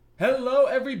Hello,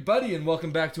 everybody, and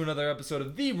welcome back to another episode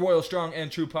of the Royal Strong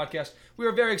and True podcast. We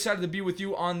are very excited to be with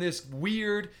you on this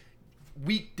weird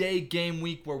weekday game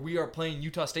week where we are playing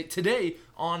Utah State. Today,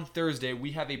 on Thursday,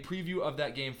 we have a preview of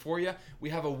that game for you.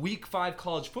 We have a Week 5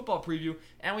 college football preview,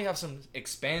 and we have some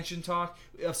expansion talk.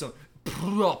 We have some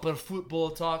proper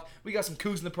football talk. We got some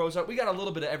Cougs in the Pros talk. We got a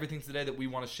little bit of everything today that we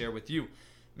want to share with you.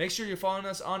 Make sure you're following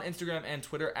us on Instagram and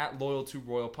Twitter at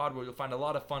Loyal2RoyalPod, where you'll find a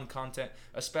lot of fun content,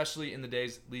 especially in the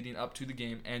days leading up to the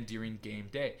game and during game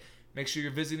day. Make sure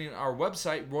you're visiting our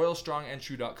website,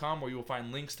 royalstrongandtrue.com, where you will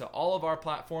find links to all of our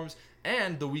platforms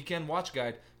and the weekend watch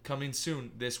guide coming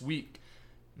soon this week.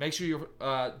 Make sure you're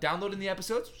downloading the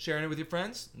episodes, sharing it with your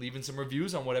friends, leaving some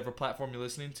reviews on whatever platform you're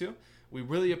listening to. We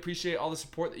really appreciate all the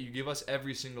support that you give us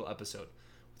every single episode.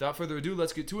 Without further ado,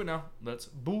 let's get to it now. Let's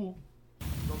boo.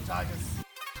 Go Tigers.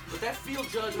 But that field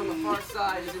judge on the far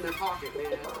side is in their pocket,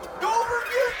 man. Don't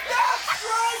forget that,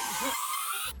 right?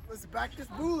 Let's back this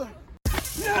booler.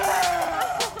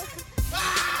 Yeah!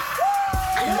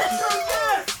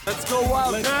 Let's go,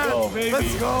 Wildcat, baby.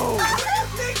 Let's go.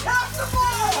 Everything has the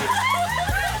ball.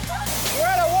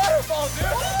 We're at a waterfall,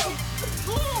 dude.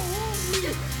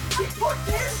 He put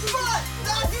his foot,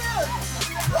 not his.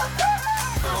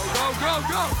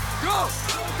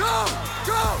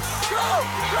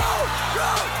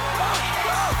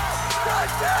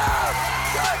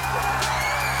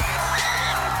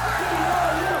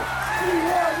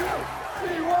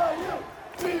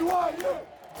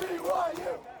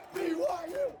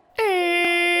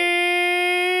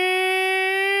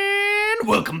 And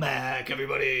welcome back,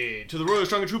 everybody, to the Royal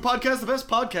Strong and True podcast, the best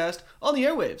podcast on the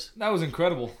airwaves. That was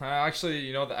incredible.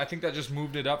 Actually, I think that just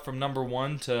moved it up from number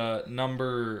 1 to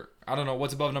number... I don't know.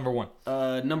 What's above number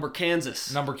 1? Number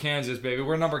Kansas. Number Kansas, baby.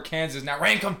 We're number Kansas. Now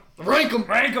rank them. Rank 'em.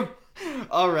 Rank them.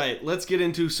 All right, let's get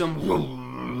into some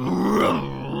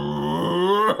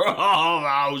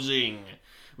RoughHousing.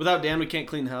 Without Dan, we can't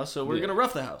clean the house, so we're going to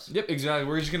rough the house. Yep, exactly.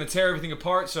 We're just going to tear everything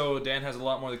apart, so Dan has a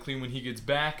lot more to clean when he gets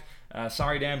back.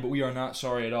 Sorry, Dan, but we are not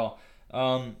sorry at all.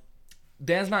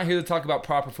 Dan's not here to talk about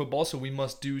proper football, so we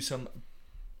must do some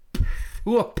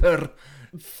proper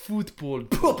football.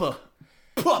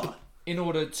 Proper. In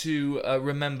order to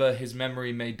remember his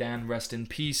memory, may Dan rest in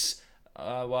peace.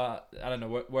 Well, I don't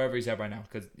know, wherever he's at right now,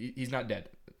 because he's not dead.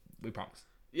 We promise.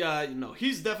 Yeah, no,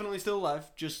 he's definitely still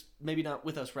alive, just maybe not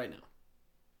with us right now.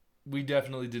 We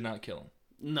definitely did not kill him.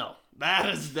 No, that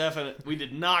is definite. We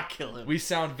did not kill him. We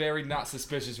sound very not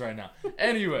suspicious right now.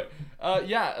 Anyway,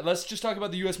 let's just talk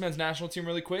about the U.S. men's national team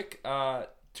really quick.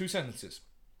 2 sentences.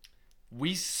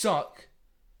 We suck.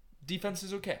 Defense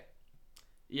is okay.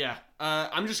 Yeah,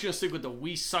 I'm just going to stick with the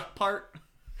we suck part.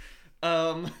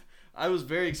 I was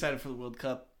very excited for the World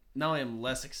Cup. Now I am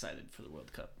less excited for the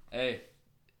World Cup. Hey,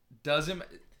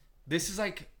 this is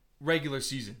like regular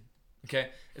season, okay?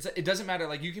 It doesn't matter.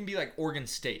 Like, you can be like Oregon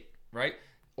State, right?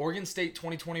 Oregon State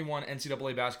 2021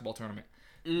 NCAA basketball tournament.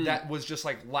 That was just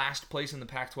like last place in the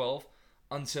Pac-12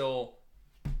 until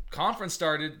conference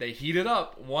started. They heated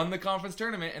up, won the conference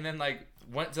tournament, and then like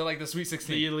went to like the Sweet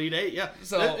 16. The Elite Eight, yeah.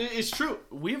 So it's true.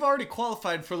 We've already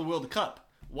qualified for the World Cup.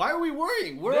 Why are we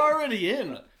worrying? We're already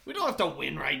in. We don't have to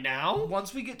win right now.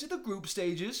 Once we get to the group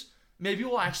stages, maybe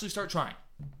we'll actually start trying.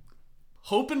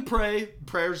 Hope and pray,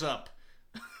 prayers up.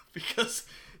 Because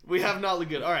we have not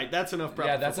looked good. All right, that's enough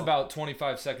proper that's football. about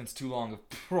 25 seconds too long of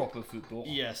proper football.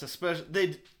 Yes,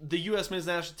 especially the U.S. men's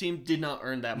national team did not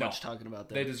earn that much talking about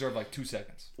that. They deserve like 2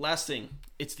 seconds. Last thing,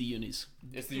 it's the unis.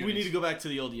 It's the unis. We need to go back to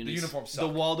the old unis. The uniforms suck. The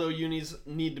Waldo unis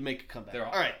need to make a comeback. They're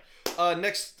off. All right.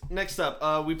 Next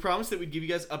up, we promised that we'd give you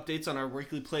guys updates on our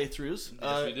weekly playthroughs.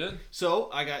 Yes, we did. So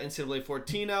I got NCAA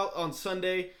 14 out on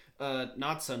Sunday.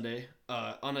 Not Sunday.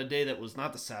 On a day that was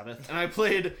not the Sabbath. And I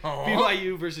played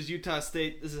BYU versus Utah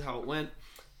State. This is how it went.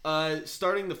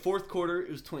 Starting the fourth quarter,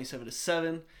 it was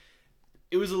 27-7.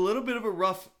 It was a little bit of a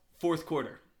rough fourth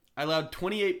quarter. I allowed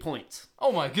 28 points.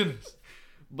 Oh my goodness.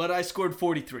 But I scored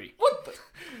 43. What the?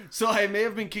 So I may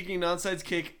have been kicking an onside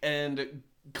kick and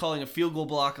calling a field goal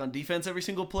block on defense every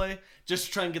single play just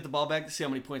to try and get the ball back to see how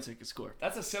many points I could score.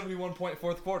 That's a 71-point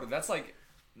fourth quarter. That's like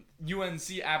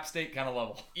UNC App State kind of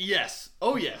level. Yes.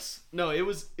 Oh, yes. No, it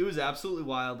was absolutely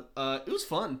wild. It was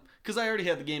fun because I already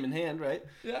had the game in hand, right?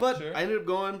 Yeah, but sure. I ended up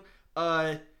going,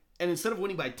 and instead of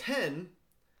winning by 10,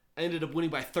 I ended up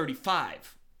winning by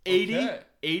 35.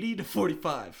 80 to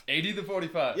 45. 80 to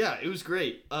 45. Yeah, it was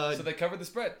great. So they covered the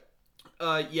spread.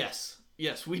 Yes,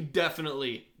 we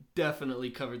definitely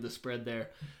covered the spread there.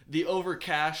 The over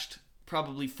cashed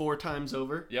probably 4 times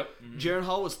over. Yep. Jaren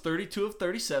Hall was 32 of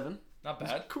 37. Not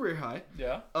bad. Career high.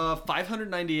 Yeah.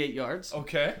 598 yards.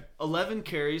 Okay. 11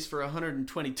 carries for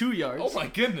 122 yards. Oh my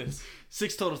goodness.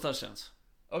 6 total touchdowns.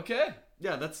 Okay.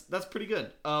 Yeah, that's pretty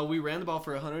good. We ran the ball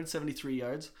for 173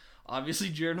 yards. Obviously,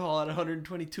 Jaron Hall had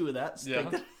 122 of that. So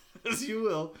take that as you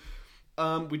will.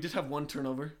 We did have one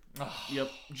turnover. Oh. Yep.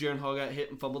 Jaron Hall got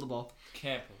hit and fumbled the ball.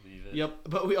 Can't believe it. Yep.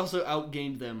 But we also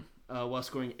outgained them while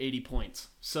scoring 80 points.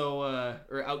 So,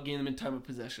 or outgained them in time of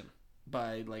possession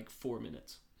by like 4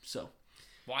 minutes. So,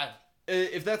 wild.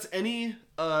 If that's any,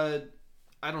 I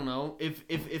don't know.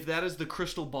 If that is the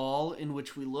crystal ball in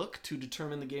which we look to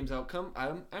determine the game's outcome,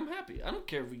 I'm happy. I don't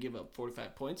care if we give up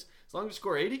 45 points. As long as we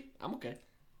score 80, I'm okay.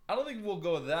 I don't think we'll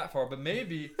go that far, but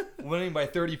maybe winning by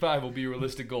 35 will be a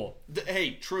realistic goal.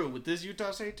 Hey, true. With this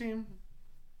Utah State team,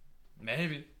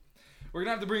 maybe. We're going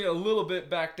to have to bring it a little bit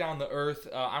back down to earth.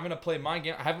 I'm going to play my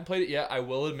game. I haven't played it yet, I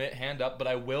will admit, hand up, but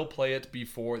I will play it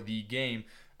before the game.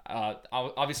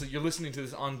 Obviously, you're listening to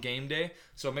this on game day,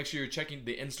 so make sure you're checking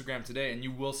the Instagram today, and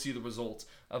you will see the results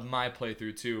of my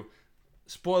playthrough, too.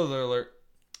 Spoiler alert,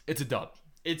 it's a dub.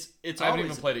 It's I haven't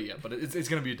even played it yet, but it's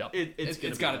going to be a dub.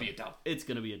 It's got to be a dub. It's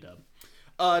going to be a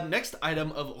dub. Next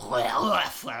item of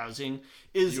RoughHousing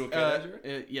is... You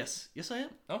okay, yes. Yes, I am.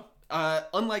 Oh.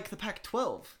 Unlike the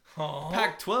Pac-12.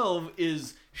 Pac-12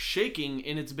 is shaking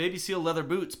in its baby seal leather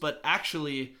boots, but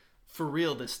actually for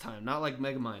real this time, not like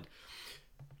Megamind.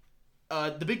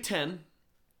 The Big Ten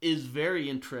is very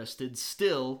interested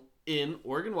still in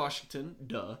Oregon, Washington,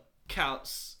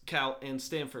 Cal, and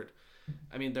Stanford.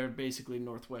 I mean, they're basically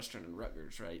Northwestern and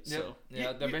Rutgers, right? Yep. So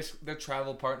yeah, they're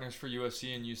travel partners for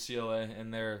USC and UCLA,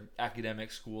 and they're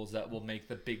academic schools that will make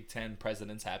the Big Ten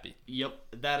presidents happy. Yep,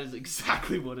 that is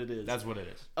exactly what it is. That's what it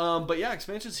is. But yeah,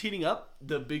 expansion's heating up.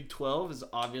 The Big 12 has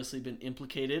obviously been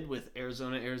implicated with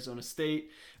Arizona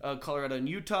State, Colorado, and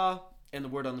Utah. And the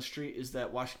word on the street is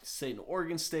that Washington State and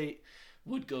Oregon State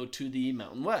would go to the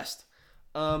Mountain West.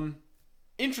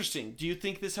 Interesting. Do you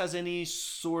think this has any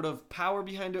sort of power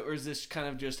behind it, or is this kind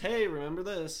of just, hey, remember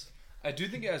this? I do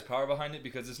think it has power behind it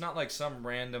because it's not like some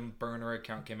random burner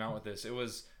account came out with this. It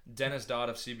was Dennis Dodd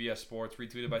of CBS Sports,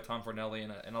 retweeted by Tom Fornelli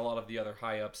and a lot of the other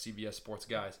high-up CBS Sports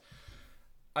guys.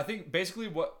 I think basically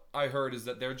what I heard is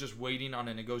that they're just waiting on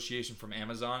a negotiation from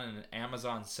Amazon, and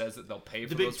Amazon says that they'll pay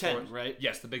for those Big Ten, right?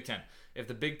 Yes, the Big Ten. If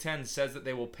the Big Ten says that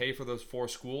they will pay for those 4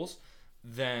 schools,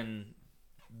 then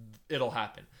it'll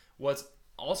happen. What's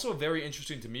also very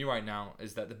interesting to me right now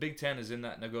is that the Big Ten is in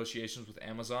that negotiations with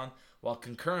Amazon, while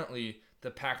concurrently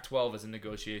the Pac-12 is in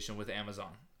negotiation with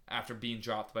Amazon after being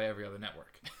dropped by every other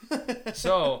network.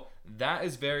 So that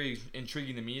is very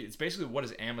intriguing to me. It's basically, what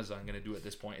is Amazon going to do at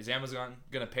this point? Is Amazon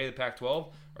going to pay the Pac-12,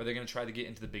 or are they going to try to get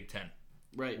into the Big Ten?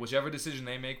 Right. Whichever decision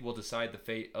they make will decide the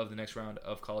fate of the next round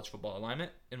of college football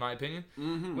alignment, in my opinion,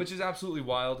 which is absolutely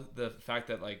wild. The fact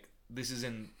that like this is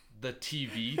in the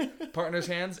TV partners'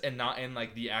 hands and not in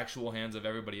like the actual hands of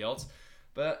everybody else.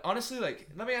 But honestly, like,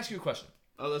 let me ask you a question.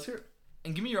 Oh, let's hear it.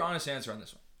 And give me your honest answer on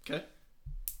this one. Okay.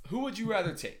 Who would you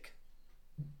rather take?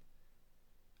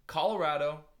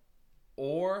 Colorado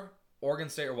or Oregon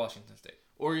State or Washington State?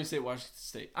 Oregon State, Washington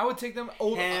State. I would take them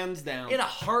over, hands down, in a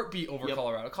heartbeat over Yep.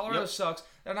 Colorado. Colorado Yep. sucks.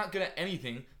 They're not good at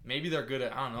anything. Maybe they're good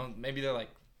at, I don't know, maybe they're like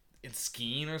in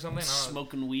skiing or something. I don't know.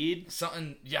 Smoking weed.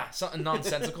 Something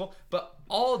nonsensical. But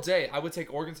all day, I would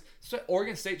take Oregon. So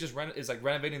Oregon State just is like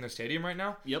renovating their stadium right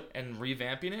now. Yep. And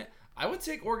revamping it. I would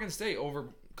take Oregon State over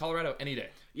Colorado any day.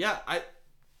 Yeah,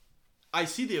 I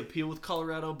see the appeal with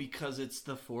Colorado because it's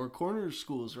the Four Corners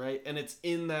schools, right? And it's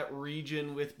in that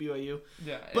region with BYU.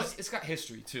 Yeah, but it's got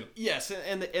history too. Yes,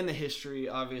 and the history,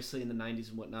 obviously, in the 90s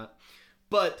and whatnot.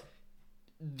 But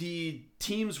the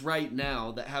teams right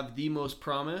now that have the most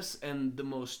promise and the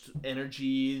most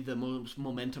energy, the most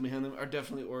momentum behind them are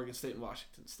definitely Oregon State and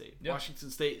Washington State. Yep. Washington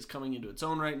State is coming into its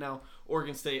own right now.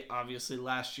 Oregon State, obviously,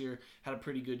 last year had a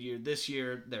pretty good year. This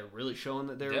year, they're really showing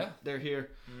that they're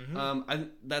here. Mm-hmm.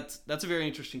 That's a very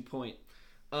interesting point.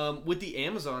 With the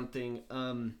Amazon thing,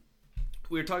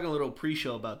 we were talking a little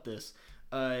pre-show about this.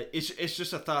 It's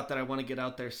just a thought that I want to get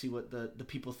out there, see what the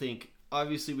people think.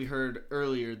 Obviously, we heard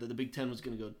earlier that the Big Ten was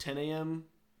going to go 10 a.m.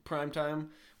 primetime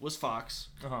was Fox,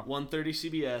 1:30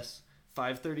 CBS,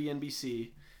 5:30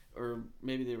 NBC, or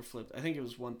maybe they were flipped. I think it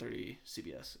was 1:30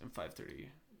 CBS and 5:30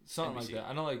 something NBC. like that.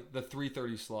 I know, like the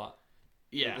 3:30 slot.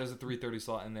 Yeah, there's a 3:30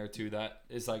 slot in there too. That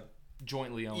is like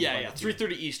jointly owned. Yeah,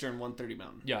 3:30 Eastern, 1:30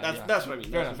 Mountain. Yeah, that's what I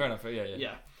mean. Fair enough.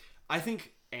 Yeah. I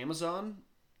think Amazon,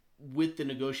 with the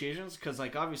negotiations, because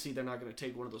like obviously they're not going to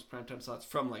take one of those primetime slots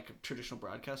from like a traditional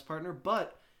broadcast partner,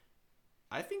 but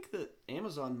I think that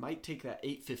Amazon might take that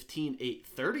 8:15,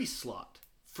 8:30 slot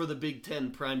for the Big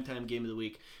Ten primetime game of the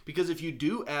week. Because if you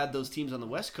do add those teams on the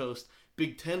West Coast,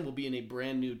 Big Ten will be in a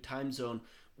brand new time zone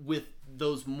with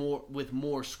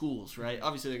more schools, right?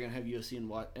 Obviously, they're going to have USC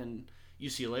and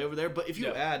UCLA over there. But if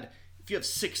you have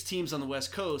 6 teams on the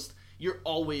West Coast, you're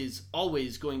always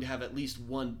going to have at least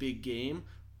one big game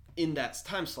in that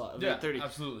time slot of 8:30.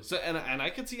 Absolutely. So and I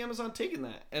could see Amazon taking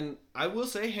that. And I will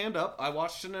say, hand up, I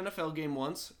watched an NFL game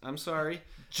once. I'm sorry,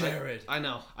 Jared. I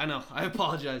know. I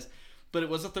apologize, but it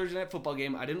was a Thursday night football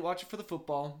game. I didn't watch it for the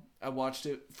football. I watched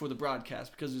it for the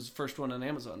broadcast because it was the first one on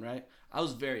Amazon. Right? I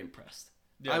was very impressed.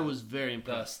 Yeah, I was very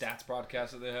impressed. The stats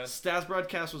broadcast that they had. Stats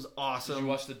broadcast was awesome. Did you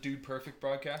watch the Dude Perfect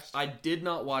broadcast? I did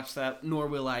not watch that, nor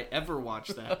will I ever watch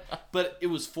that. But it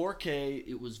was 4K.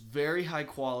 It was very high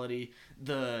quality.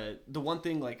 The one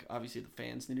thing, like, obviously the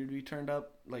fans needed to be turned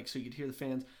up, like, so you could hear the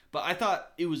fans. But I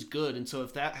thought it was good. And so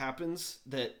if that happens,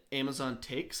 that Amazon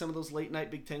takes some of those late night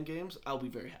Big Ten games, I'll be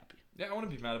very happy. Yeah, I wouldn't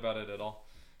be mad about it at all.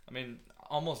 I mean,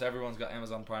 almost everyone's got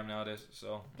Amazon Prime nowadays,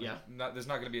 so yeah, there's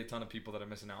not going to be a ton of people that are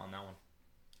missing out on that one.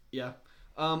 Yeah.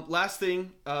 Last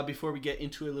thing, before we get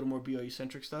into a little more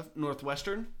BYU-centric stuff,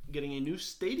 Northwestern getting a new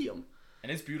stadium. And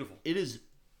it's beautiful. It is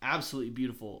absolutely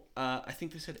beautiful. I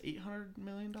think they said $800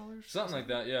 million? Something like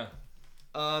that, yeah.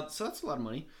 So that's a lot of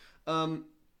money.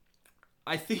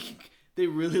 I think they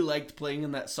really liked playing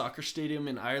in that soccer stadium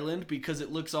in Ireland because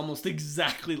it looks almost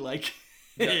exactly like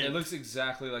Yeah, it looks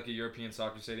exactly like a European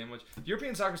soccer stadium, which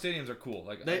European soccer stadiums are cool.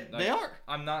 Like they are.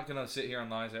 I'm not gonna sit here and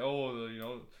lie and say,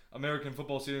 American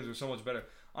football stadiums are so much better.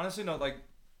 Honestly, no. Like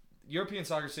European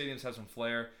soccer stadiums have some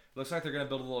flair. It looks like they're gonna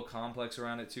build a little complex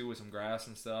around it too with some grass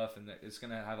and stuff, and it's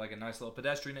gonna have like a nice little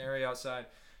pedestrian area outside.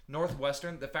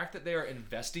 Northwestern, the fact that they are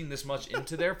investing this much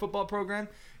into their football program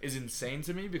is insane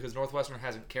to me because Northwestern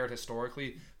hasn't cared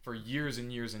historically for years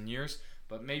and years and years.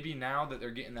 But maybe now that they're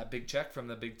getting that big check from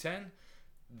the Big Ten,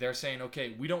 they're saying,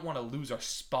 okay, we don't want to lose our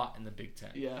spot in the Big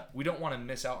Ten. Yeah. We don't want to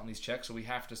miss out on these checks, so we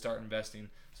have to start investing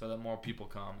so that more people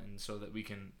come and so that we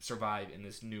can survive in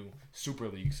this new Super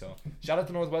League. So shout out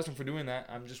to Northwestern for doing that.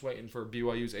 I'm just waiting for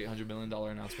BYU's $800 million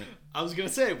announcement. I was going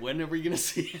to say, when are we going to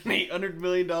see an $800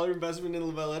 million investment in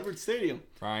LaVell Edwards Stadium?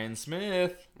 Ryan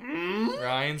Smith.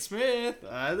 Ryan Smith.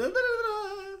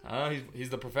 He's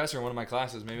the professor in one of my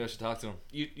classes. Maybe I should talk to him.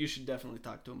 You should definitely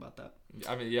talk to him about that.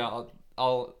 I mean, yeah,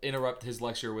 I'll interrupt his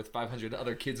lecture with 500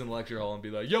 other kids in the lecture hall and be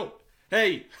like, yo,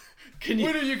 hey,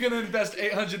 when are you going to invest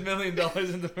 $800 million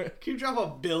into Can you drop a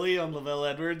billy on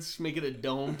LaVell Edwards? Make it a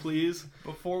dome, please?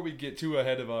 Before we get too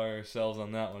ahead of ourselves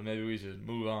on that one, maybe we should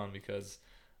move on because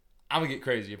I'm going to get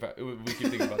crazy if we keep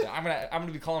thinking about that. I'm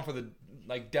gonna be calling for the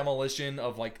demolition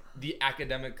of the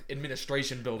academic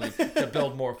administration building to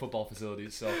build more football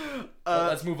facilities. So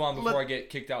let's move on before I get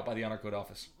kicked out by the honor code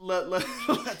office.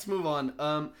 Let's move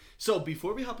on. So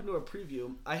before we hop into our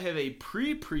preview, I have a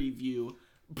pre-preview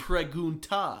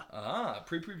pregunta.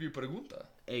 Pre-preview pregunta.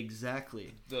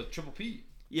 Exactly. The triple P.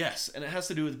 Yes, and it has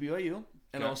to do with BYU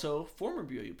and also former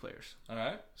BYU players. All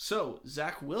right. So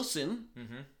Zach Wilson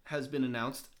has been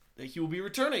announced that he will be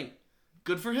returning.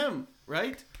 Good for him,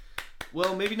 right?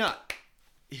 Well, maybe not.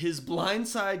 His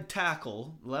blindside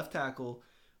tackle, left tackle,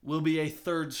 will be a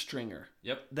third stringer.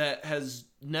 Yep. That has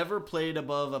never played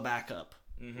above a backup.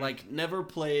 Never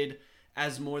played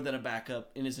as more than a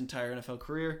backup in his entire NFL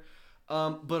career.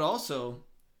 But also,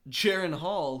 Jaron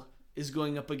Hall is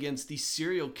going up against the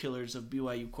serial killers of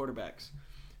BYU quarterbacks.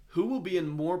 Who will be in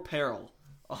more peril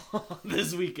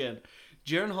this weekend?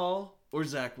 Jaron Hall or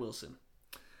Zach Wilson?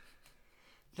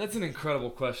 That's an incredible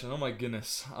question. Oh my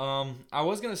goodness. I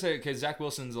was gonna say, okay, Zach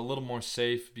Wilson's a little more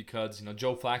safe because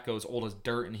Joe Flacco is old as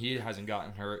dirt and he hasn't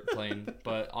gotten hurt playing,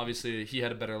 but obviously he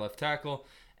had a better left tackle,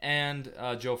 and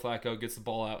Joe Flacco gets the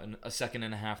ball out in a second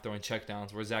and a half throwing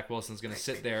checkdowns, where Zach Wilson's gonna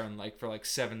sit there and for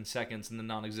 7 seconds in the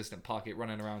non-existent pocket,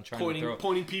 running around trying to throw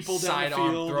pointing people down the field,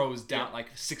 sidearm throws down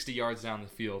 60 yards down the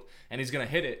field, and he's gonna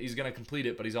hit it. He's gonna complete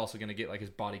it, but he's also gonna get his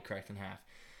body cracked in half.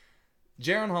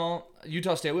 Jaron Hall,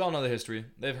 Utah State, we all know the history.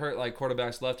 They've hurt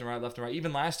quarterbacks left and right.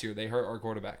 Even last year, they hurt our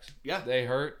quarterbacks. Yeah. They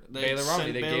hurt Baylor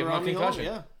Romney. They gave him a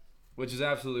concussion, which is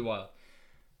absolutely wild.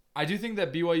 I do think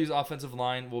that BYU's offensive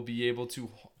line will be able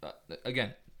to,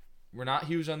 again, we're not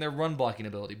huge on their run blocking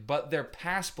ability, but their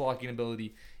pass blocking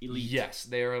ability, elite. Yes,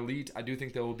 they are elite. I do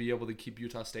think they will be able to keep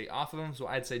Utah State off of them, so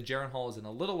I'd say Jaron Hall is in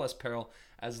a little less peril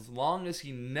as long as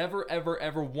he never, ever,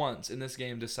 ever once in this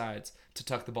game decides to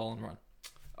tuck the ball and run.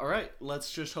 All right,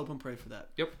 let's just hope and pray for that.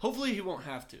 Yep. Hopefully he won't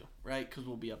have to, right? Because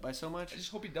we'll be up by so much. I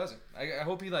just hope he doesn't. I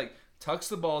hope he tucks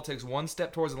the ball, takes one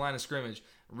step towards the line of scrimmage,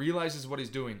 realizes what he's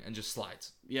doing, and just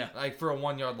slides. Yeah. For a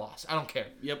 1 yard loss. I don't care.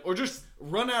 Yep. Or just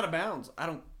run out of bounds.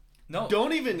 No.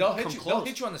 Don't even They'll come hit you. close. They'll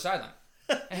hit you on the sideline.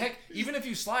 Heck, even if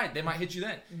you slide, they might hit you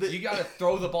then. You got to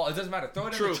throw the ball. It doesn't matter. Throw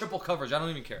it in the triple coverage. I don't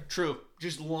even care. True.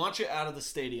 Just launch it out of the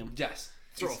stadium. Yes.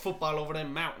 Throw a football over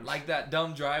them mountains. Like that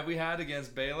dumb drive we had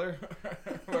against Baylor,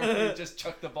 where we just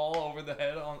chucked the ball over the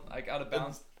head on out of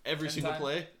bounds every single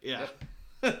play. Yeah.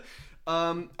 Yep.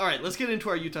 All right, let's get into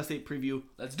our Utah State preview.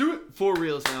 Let's do it. For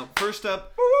reals now. First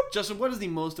up, Justin, what is the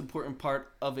most important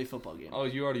part of a football game? Oh,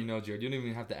 you already know, Jared. You don't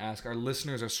even have to ask. Our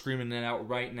listeners are screaming it out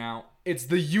right now. It's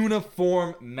the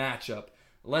uniform matchup.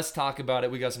 Let's talk about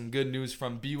it. We got some good news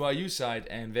from BYU side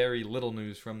and very little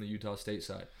news from the Utah State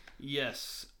side.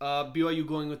 Yes. BYU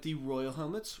going with the Royal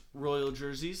helmets, Royal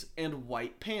jerseys, and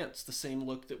white pants. The same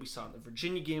look that we saw in the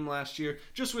Virginia game last year,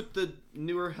 just with the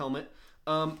newer helmet.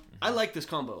 I like this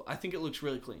combo. I think it looks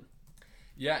really clean.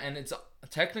 Yeah, and it's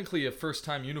technically a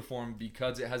first-time uniform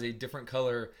because it has a different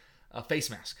color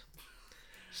face mask.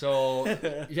 So,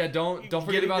 yeah, don't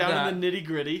forget about that. Getting down to the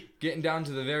nitty-gritty. Getting down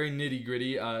to the very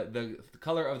nitty-gritty. The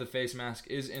color of the face mask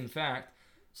is, in fact...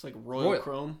 It's like royal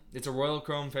chrome. It's a royal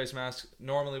chrome face mask.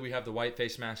 Normally, we have the white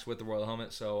face mask with the royal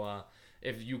helmet. So,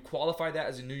 if you qualify that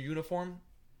as a new uniform,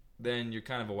 then you're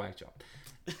kind of a whack job.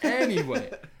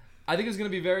 Anyway, I think it's going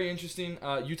to be very interesting.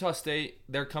 Utah State,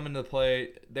 they're coming to play.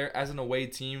 They're as an away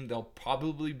team. They'll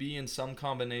probably be in some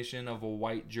combination of a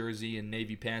white jersey and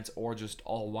navy pants or just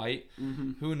all white.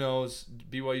 Mm-hmm. Who knows?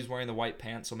 BYU's wearing the white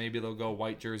pants, so maybe they'll go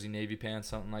white jersey, navy pants,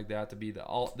 something like that to be the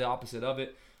opposite of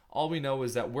it. All we know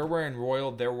is that we're wearing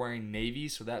Royal, they're wearing Navy,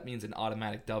 so that means an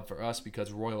automatic dub for us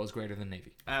because Royal is greater than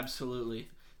Navy. Absolutely.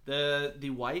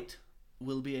 The white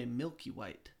will be a milky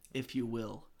white, if you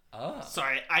will. Oh.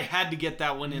 Sorry, I had to get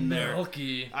that one in there.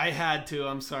 Milky. I had to.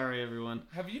 I'm sorry, everyone.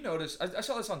 Have you noticed? I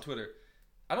saw this on Twitter.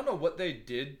 I don't know what they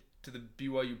did to the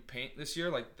BYU paint this year,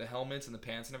 like the helmets and the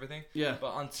pants and everything. Yeah.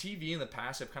 But on TV in the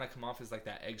past, they've kind of come off as like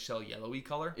that eggshell yellowy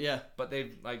color. Yeah. But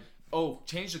they've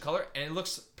changed the color, and it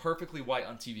looks perfectly white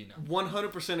on TV now.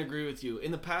 100% agree with you.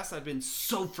 In the past, I've been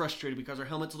so frustrated because our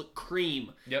helmets look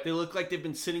cream. Yep. They look like they've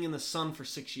been sitting in the sun for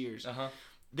 6 years. Uh-huh.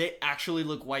 They actually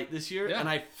look white this year, and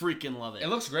I freaking love it. It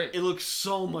looks great. It looks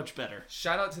so much better.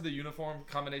 Shout out to the uniform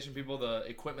combination people, the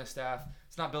equipment staff.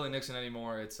 It's not Billy Nixon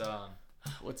anymore. It's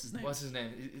What's his name? What's his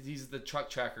name? He's the truck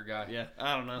tracker guy. Yeah,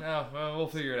 I don't know. No, well, we'll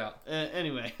figure it out.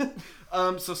 Anyway,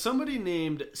 so somebody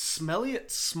named Smelliot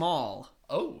Small.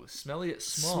 Oh, Smelliot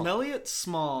Small. Smelliot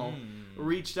Small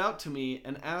reached out to me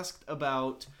and asked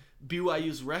about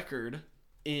BYU's record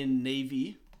in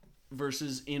Navy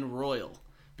versus in Royal.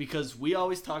 Because we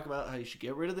always talk about how you should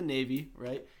get rid of the Navy,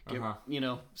 right?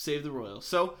 Save the Royal.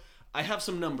 So I have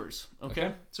some numbers,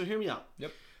 okay? So hear me out.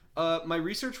 Yep. My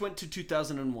research went to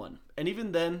 2001, and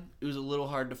even then it was a little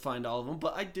hard to find all of them,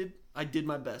 but I did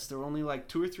my best. There were only like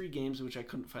 2 or 3 games which I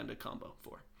couldn't find a combo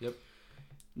for. Yep.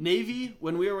 Navy,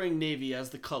 when we were wearing Navy as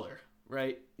the color,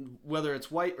 right? Whether it's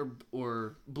white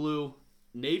or blue,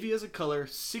 Navy as a color,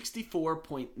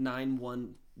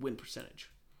 64.91 win percentage.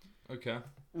 Okay.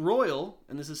 Royal,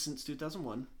 and this is since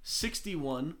 2001,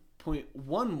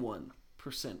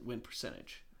 61.11% win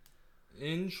percentage.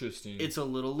 Interesting. It's a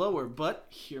little lower, but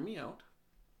hear me out.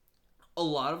 A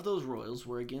lot of those Royals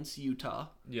were against Utah.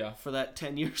 Yeah. For that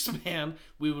 10-year span,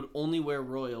 we would only wear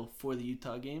Royal for the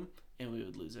Utah game, and we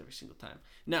would lose every single time.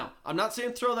 Now, I'm not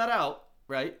saying throw that out,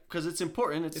 right? Because it's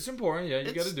important. It's important, yeah.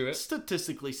 You got to do it.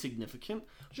 Statistically significant.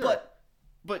 Sure.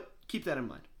 But keep that in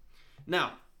mind.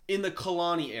 Now, in the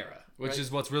Kalani era, which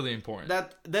is what's really important.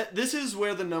 That this is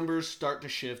where the numbers start to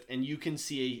shift, and you can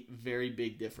see a very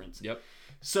big difference. Yep.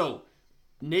 So,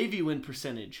 Navy win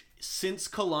percentage since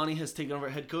Kalani has taken over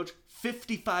head coach,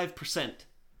 55%.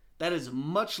 That is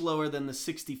much lower than the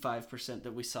 65%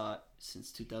 that we saw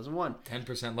since 2001.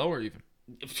 10% lower even.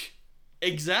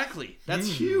 Exactly.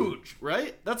 That's huge,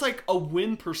 right? That's like a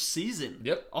win per season.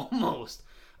 Yep. Almost.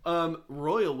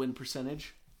 Royal win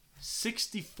percentage,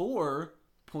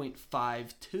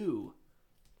 64.52.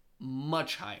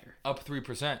 Much higher. Up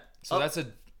 3%. So that's a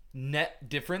net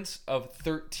difference of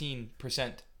 13%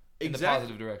 in the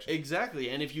positive direction.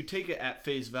 Exactly. And if you take it at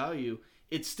face value,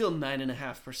 it's still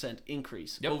 9.5%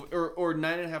 increase. Yep. Or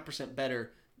 9.5%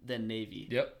 better than Navy.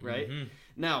 Yep. Right? Mm-hmm.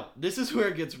 Now, this is where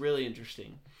it gets really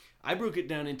interesting. I broke it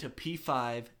down into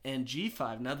P5 and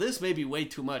G5. Now, this may be way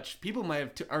too much. People might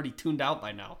have already tuned out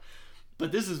by now.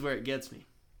 But this is where it gets me.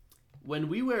 When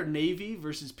we wear Navy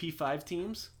versus P5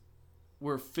 teams,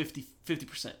 we're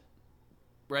 50%.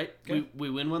 Right? Okay. We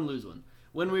win one, lose one.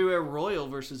 When we wear Royal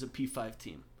versus a P5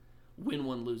 team, win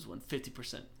one, lose one,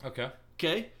 50%. Okay.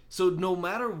 Okay? So no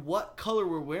matter what color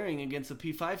we're wearing against a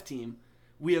P5 team,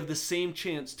 we have the same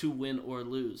chance to win or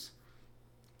lose.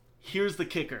 Here's the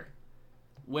kicker.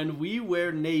 When we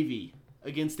wear Navy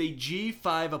against a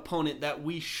G5 opponent that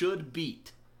we should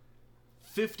beat.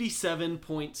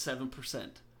 57.7%.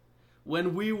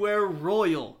 When we wear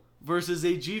Royal versus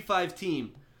a G5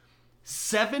 team,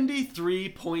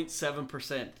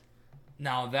 73.7%.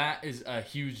 Now that is a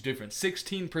huge difference.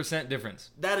 16%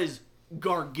 difference. That is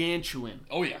gargantuan.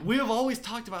 Oh, yeah. We have always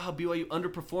talked about how BYU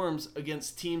underperforms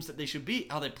against teams that they should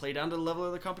beat, how they play down to the level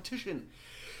of the competition.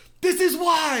 This is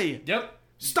why! Yep.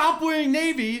 Stop wearing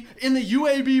Navy in the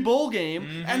UAB bowl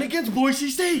game and against Boise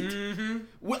State.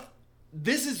 Well,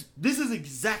 this is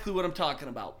exactly what I'm talking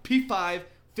about. P5,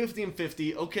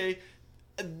 50-50, okay?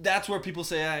 That's where people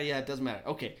say, yeah, it doesn't matter.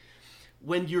 Okay.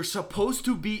 When you're supposed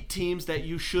to beat teams that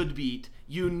you should beat,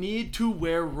 you need to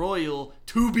wear Royal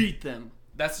to beat them.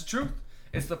 That's the truth.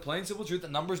 It's the plain simple truth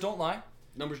that numbers don't lie.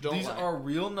 These are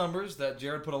real numbers that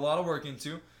Jared put a lot of work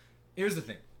into. Here's the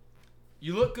thing.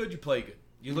 You look good, you play good.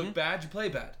 You look bad, you play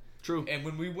bad. True. And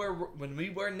when we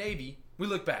wear Navy, we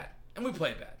look bad and we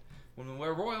play bad. When we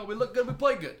wear Royal, we look good, we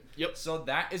play good. Yep. So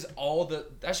that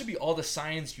should be all the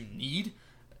science you need.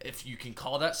 If you can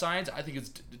call that science, I think it's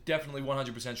definitely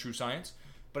 100% true science.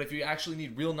 But if you actually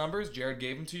need real numbers, Jared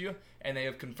gave them to you, and they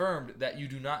have confirmed that you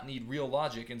do not need real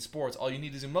logic in sports. All you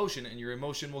need is emotion, and your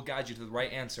emotion will guide you to the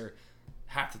right answer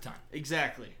half the time.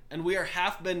 Exactly. And we are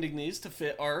half bending these to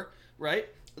fit our, right?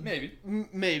 Maybe.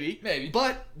 Maybe.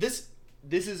 But this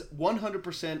is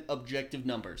 100% objective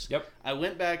numbers. Yep. I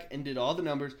went back and did all the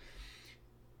numbers.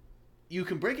 You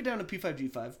can break it down to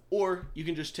P5, G5, or you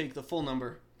can just take the full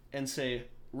number and say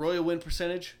Royal win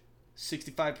percentage,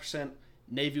 65%,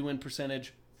 Navy win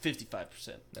percentage,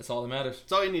 55%. That's all that matters.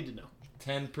 That's all you need to know.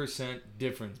 10%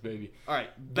 difference, baby. All right,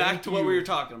 back to what we were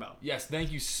talking about. Yes,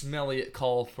 thank you, Smelly at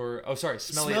Call for. Oh, sorry,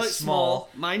 Smelly at Small.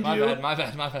 Mind my you. My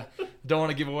bad. Don't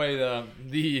want to give away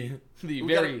the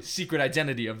very secret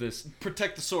identity of this.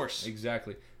 Protect the source.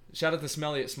 Exactly. Shout out to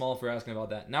Smelly at Small for asking about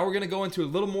that. Now we're going to go into a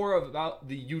little more about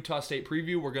the Utah State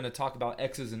preview. We're going to talk about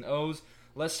X's and O's.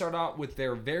 Let's start out with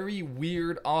their very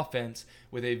weird offense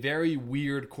with a very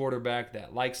weird quarterback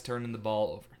that likes turning the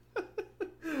ball over.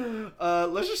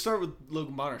 Let's just start with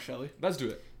Logan Bonner, shall we? Let's do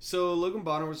it. So Logan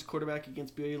Bonner was a quarterback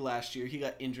against BYU last year. He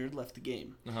got injured, left the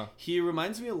game. He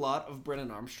reminds me a lot of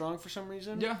Brennan Armstrong for some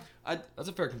reason. Yeah, that's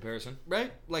a fair comparison.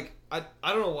 Right? Like, I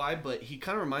don't know why, but he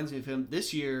kind of reminds me of him.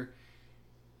 This year,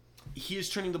 he is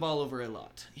turning the ball over a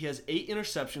lot. He has 8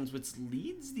 interceptions, which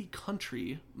leads the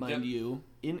country, mind you,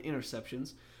 in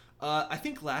interceptions. I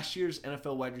think last year's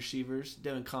NFL wide receivers,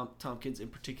 Devin Tompkins in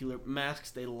particular,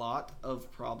 masked a lot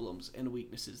of problems and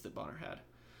weaknesses that Bonner had.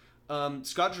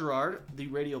 Scott Gerard, the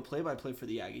radio play-by-play for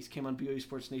the Aggies, came on BYU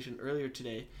Sports Nation earlier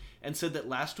today and said that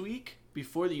last week,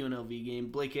 before the UNLV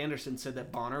game, Blake Anderson said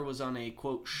that Bonner was on a,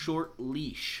 quote, short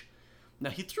leash.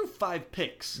 Now, he threw 5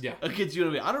 picks against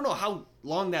UNLV. I don't know how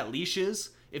long that leash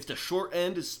is, if the short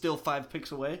end is still 5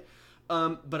 picks away.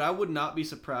 But I would not be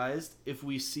surprised if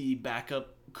we see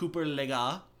backup Cooper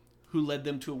Lega, who led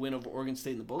them to a win over Oregon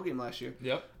State in the bowl game last year.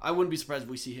 Yep. I wouldn't be surprised if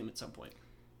we see him at some point.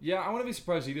 Yeah, I wouldn't be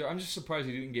surprised either. I'm just surprised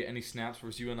he didn't get any snaps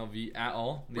versus UNLV at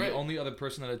all. The only other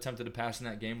person that attempted to pass in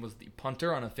that game was the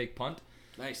punter on a fake punt.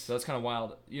 Nice. So that's kind of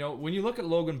wild. You know, when you look at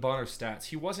Logan Bonner's stats,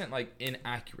 he wasn't, like,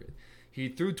 inaccurate. He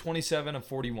threw 27 of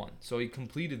 41, so he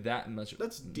completed that much.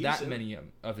 That's decent. That many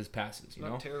of his passes. You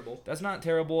know, terrible. That's not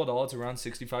terrible at all. It's around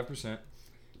 65%.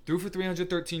 Threw for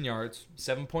 313 yards,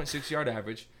 7.6 yard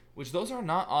average, which those are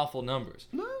not awful numbers.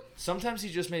 No. Sometimes he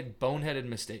just made boneheaded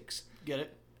mistakes. Get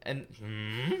it? And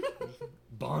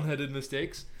boneheaded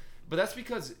mistakes, but that's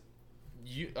because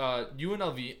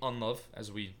UNLV, Unlove,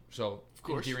 as we so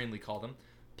endearingly call them,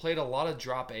 played a lot of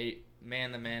drop 8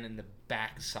 man-to-man in the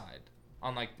backside.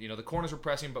 Unlike, you know, the corners were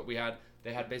pressing, but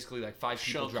they had basically like 5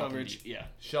 people shell dropping coverage. deep. Yeah,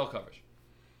 shell coverage.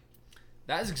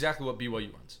 That is exactly what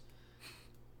BYU runs.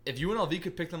 If UNLV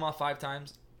could pick them off 5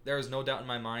 times, there is no doubt in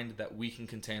my mind that we can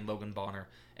contain Logan Bonner,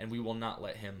 and we will not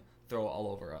let him throw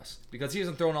all over us, because he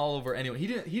hasn't thrown all over anyone. He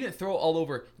didn't throw all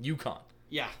over UConn.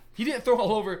 Yeah. He didn't throw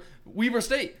all over Weber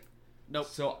State. Nope.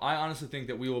 So I honestly think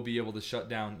that we will be able to shut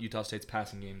down Utah State's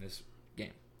passing game this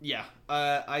game. Yeah,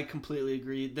 I completely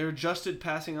agree. Their adjusted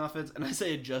passing offense, and I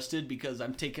say adjusted because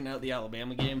I'm taking out the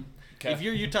Alabama game. Okay. If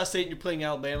you're Utah State and you're playing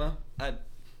Alabama,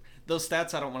 those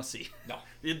stats I don't want to see. No.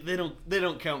 They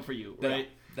don't count for you, right?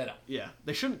 They don't. Yeah,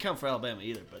 they shouldn't count for Alabama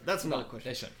either, but that's another question.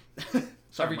 They shouldn't.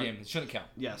 Every game, it shouldn't count.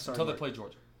 Yeah, sorry. Until they play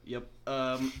Georgia. Yep.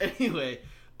 Anyway,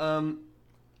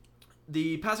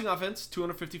 the passing offense,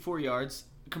 254 yards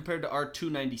compared to our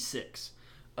 296.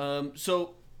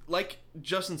 So, like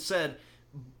Justin said,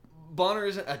 Bonner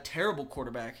isn't a terrible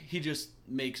quarterback. He just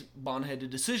makes Bonnheaded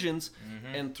decisions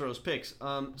and throws picks.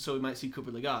 So we might see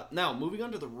Cooper Legat. Now, moving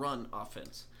on to the run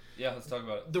offense. Yeah, let's talk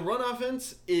about it. The run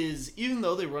offense is, even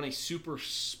though they run a super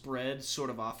spread sort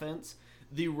of offense,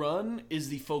 the run is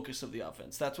the focus of the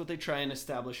offense. That's what they try and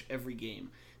establish every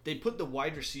game. They put the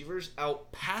wide receivers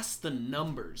out past the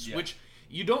numbers, which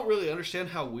you don't really understand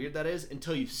how weird that is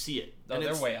until you see it. No, and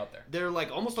they're way out there. They're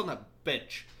like almost on that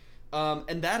bench.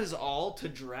 And that is all to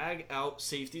drag out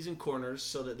safeties and corners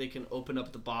so that they can open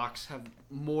up the box, have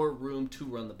more room to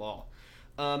run the ball.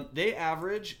 They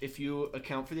average, if you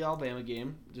account for the Alabama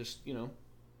game, just,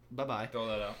 bye-bye. Throw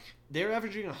that out. They're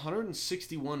averaging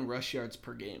 161 rush yards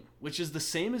per game, which is the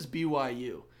same as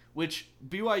BYU, which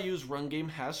BYU's run game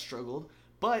has struggled,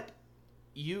 but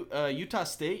Utah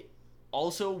State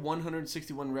also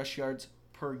 161 rush yards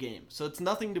per game. So it's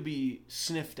nothing to be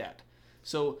sniffed at.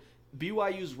 So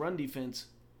BYU's run defense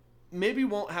maybe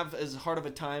won't have as hard of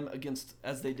a time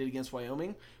as they did against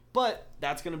Wyoming, but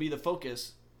that's going to be the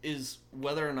focus, is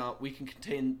whether or not we can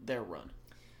contain their run.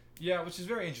 Yeah, which is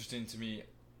very interesting to me.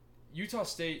 Utah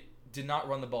State did not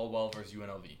run the ball well versus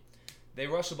UNLV. They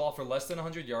rushed the ball for less than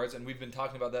 100 yards, and we've been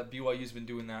talking about that. BYU's been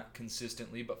doing that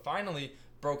consistently, but finally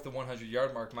broke the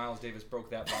 100-yard mark. Miles Davis broke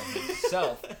that by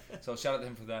himself, so shout out to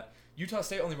him for that. Utah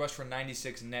State only rushed for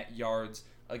 96 net yards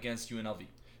against UNLV.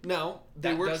 Now,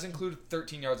 that does include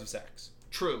 13 yards of sacks.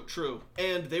 True.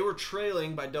 And they were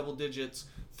trailing by double digits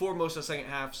for most of the second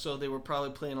half, so they were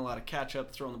probably playing a lot of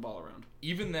catch-up, throwing the ball around.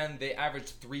 Even then, they averaged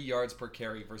 3 yards per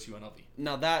carry versus UNLV.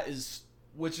 Now, that's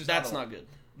not good.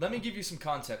 Let me give you some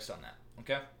context on that,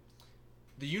 okay?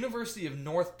 The University of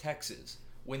North Texas,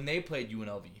 when they played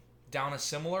UNLV, down a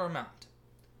similar amount,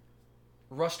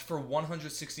 rushed for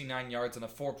 169 yards and a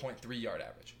 4.3-yard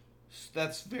average.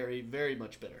 That's very, very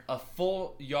much better. A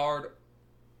full yard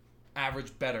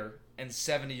average better and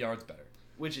 70 yards better.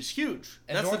 Which is huge.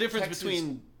 And that's North the difference Texas,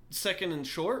 between second and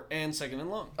short and second and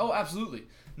long. Oh, absolutely.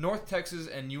 North Texas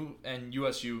and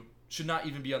USU should not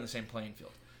even be on the same playing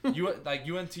field.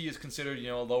 UNT is considered,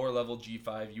 a lower level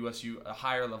G5, USU a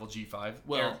higher level G5.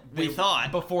 Well, we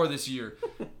thought before this year.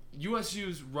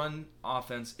 USU's run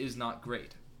offense is not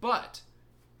great, but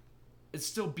it's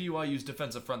still BYU's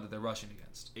defensive front that they're rushing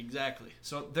against. Exactly.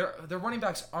 So their running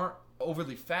backs aren't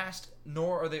overly fast,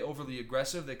 nor are they overly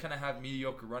aggressive. They kind of have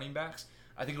mediocre running backs.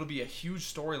 I think it'll be a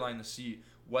huge storyline to see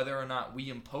whether or not we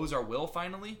impose our will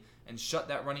finally and shut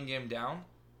that running game down,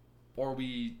 or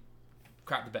we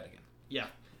crap the bed again. Yeah.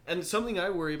 And something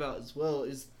I worry about as well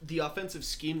is the offensive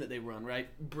scheme that they run, right?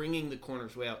 Bringing the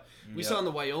corners way out. We saw in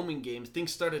the Wyoming games,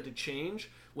 things started to change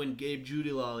when Gabe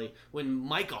Judilali, when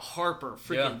Micah Harper,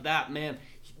 that man,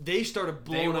 they started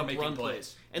blowing up run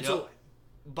plays. And so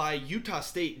by Utah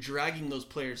State dragging those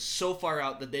players so far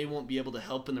out that they won't be able to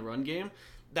help in the run game,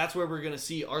 that's where we're going to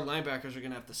see our linebackers are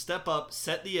going to have to step up,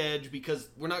 set the edge, because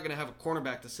we're not going to have a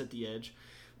cornerback to set the edge.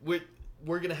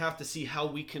 We're going to have to see how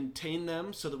we contain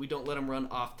them so that we don't let them run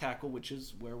off tackle, which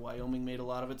is where Wyoming made a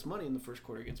lot of its money in the first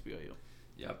quarter against BYU.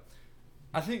 Yep.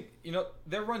 I think,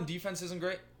 their run defense isn't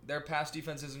great. Their pass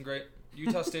defense isn't great.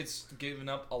 Utah State's given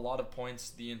up a lot of points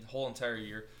the whole entire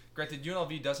year. Granted,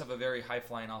 UNLV does have a very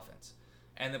high-flying offense,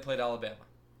 and they played Alabama.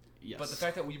 Yes. But the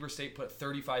fact that Weber State put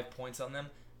 35 points on them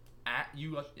at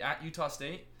Utah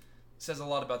State says a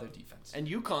lot about their defense. And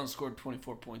UConn scored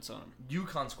 24 points on them.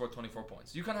 UConn scored 24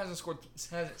 points. UConn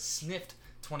hasn't sniffed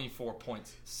 24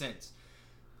 points since.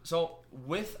 So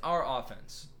with our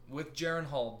offense, with Jaron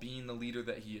Hall being the leader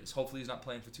that he is, hopefully he's not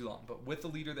playing for too long, but with the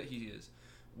leader that he is,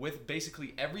 with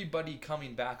basically everybody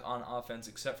coming back on offense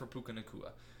except for Puka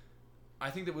Nacua,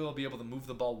 I think that we will be able to move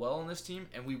the ball well in this team,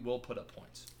 and we will put up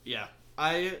points. Yeah.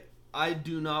 I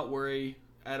do not worry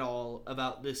at all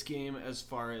about this game as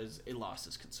far as a loss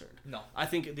is concerned. No. I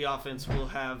think the offense will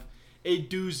have a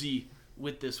doozy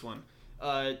with this one.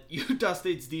 Utah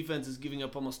State's defense is giving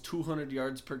up almost 200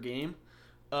 yards per game,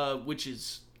 which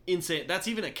is insane. That's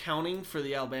even accounting for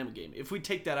the Alabama game. If we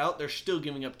take that out, they're still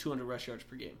giving up 200 rush yards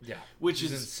per game. Yeah. Which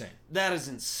is insane. That is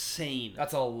insane.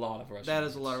 That's a lot of rush yards. That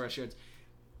is a lot of rush yards.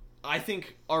 I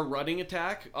think our running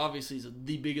attack, obviously, is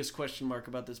the biggest question mark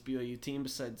about this BYU team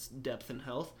besides depth and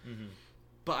health. Mm-hmm.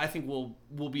 But I think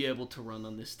we'll be able to run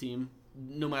on this team,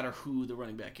 no matter who the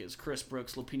running back is. Chris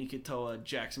Brooks, Lopini Katoa,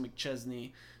 Jackson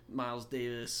McChesney, Miles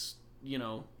Davis, you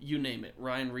name it.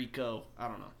 Ryan Rico, I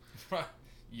don't know.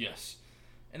 Yes.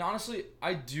 And honestly,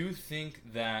 I do think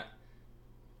that,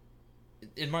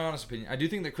 in my honest opinion, I do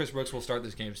think that Chris Brooks will start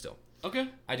this game still. Okay.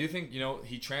 I do think,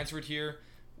 he transferred here.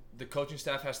 The coaching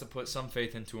staff has to put some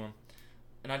faith into him.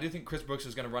 And I do think Chris Brooks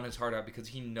is going to run his heart out because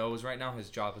he knows right now his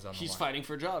job is on the line. He's fighting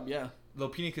for a job, yeah.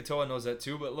 Lopini Katoa knows that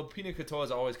too, but Lopini Katoa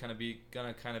is always going to be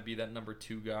that number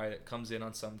 2 guy that comes in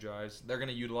on some drives. They're going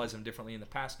to utilize him differently in the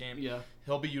pass game. Yeah.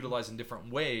 He'll be utilized in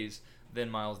different ways than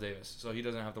Miles Davis, so he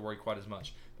doesn't have to worry quite as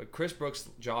much. But Chris Brooks'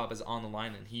 job is on the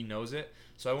line, and he knows it.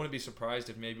 So I wouldn't be surprised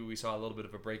if maybe we saw a little bit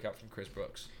of a breakout from Chris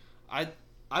Brooks.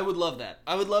 I would love that.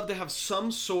 I would love to have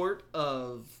some sort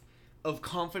of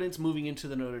confidence moving into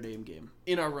the Notre Dame game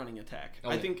in our running attack.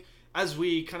 I think as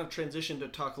we kind of transition to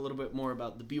talk a little bit more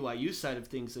about the BYU side of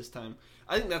things this time,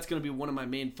 I think that's going to be one of my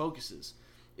main focuses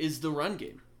is the run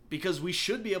game. Because we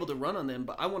should be able to run on them,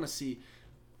 but I want to see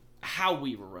how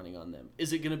we were running on them.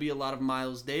 Is it going to be a lot of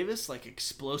Miles Davis, like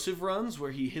explosive runs where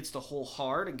he hits the hole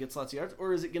hard and gets lots of yards?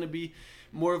 Or is it going to be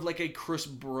more of like a Chris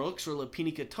Brooks or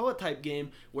Lopini Katoa type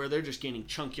game where they're just gaining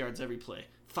chunk yards every play?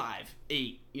 5,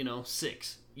 8,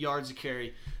 6 yards a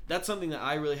carry. That's something that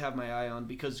I really have my eye on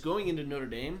because going into Notre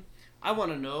Dame, I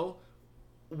want to know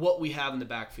what we have in the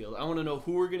backfield. I want to know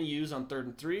who we're going to use on 3rd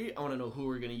and 3. I want to know who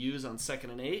we're going to use on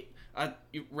 2nd and 8.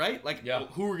 Right?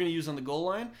 Who we're going to use on the goal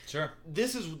line. Sure.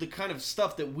 This is the kind of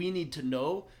stuff that we need to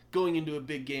know going into a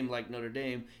big game like Notre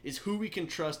Dame is who we can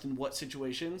trust in what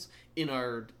situations in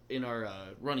our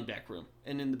running back room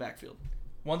and in the backfield.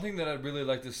 One thing that I'd really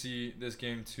like to see this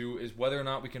game too is whether or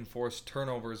not we can force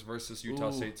turnovers versus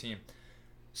Utah State team.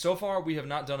 So far, we have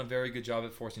not done a very good job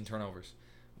at forcing turnovers.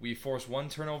 We forced 1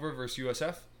 turnover versus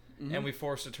USF, and we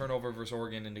forced a turnover versus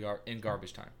Oregon in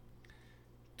garbage time.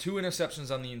 2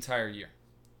 interceptions on the entire year.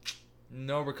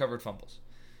 No recovered fumbles.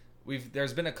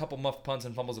 There's been a couple muffed punts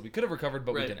and fumbles that we could have recovered,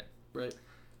 but we didn't. Right.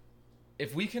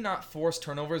 If we cannot force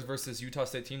turnovers versus Utah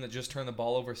State team that just turned the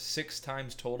ball over 6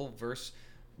 times total versus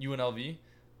UNLV,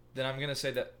 then I'm going to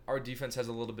say that our defense has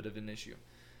a little bit of an issue.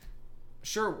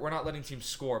 Sure, we're not letting teams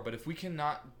score, but if we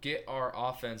cannot get our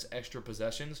offense extra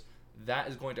possessions, that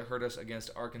is going to hurt us against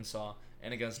Arkansas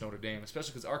and against Notre Dame,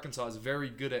 especially because Arkansas is very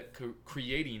good at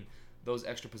creating those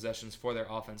extra possessions for their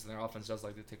offense, and their offense does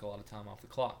like to take a lot of time off the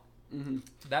clock. Mm-hmm.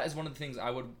 That is one of the things I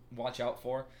would watch out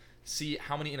for. See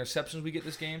how many interceptions we get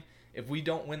this game. If we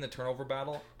don't win the turnover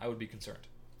battle, I would be concerned.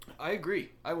 I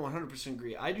agree. I 100%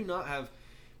 agree. I do not have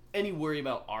any worry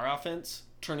about our offense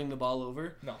turning the ball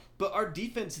over. No. But our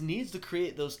defense needs to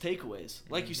create those takeaways.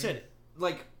 Like you said,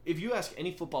 like if you ask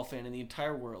any football fan in the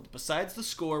entire world, besides the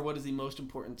score, what is the most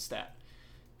important stat?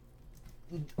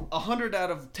 100 out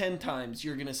of 10 times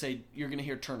you're gonna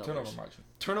hear turnovers. Turnover margin.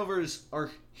 Turnovers are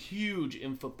huge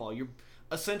in football. You're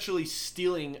essentially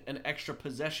stealing an extra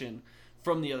possession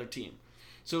from the other team.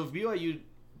 So if BYU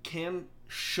can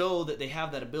show that they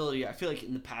have that ability, I feel like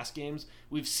in the past games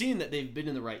we've seen that they've been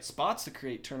in the right spots to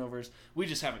create turnovers. We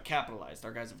just haven't capitalized.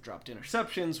 Our guys have dropped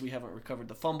interceptions. We haven't recovered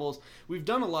the fumbles. We've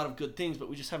done a lot of good things, but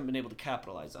we just haven't been able to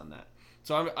capitalize on that.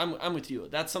 So I'm with you.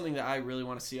 That's something that I really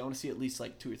want to see. I want to see at least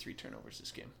like 2 or 3 turnovers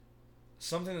this game.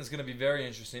 Something that's going to be very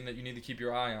interesting that you need to keep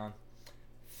your eye on.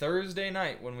 Thursday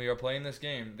night when we are playing this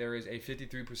game, there is a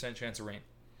 53% chance of rain.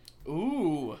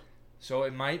 Ooh. So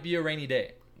it might be a rainy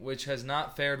day, which has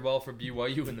not fared well for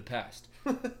BYU in the past.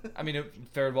 I mean, it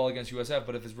fared well against USF,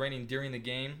 but if it's raining during the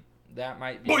game, that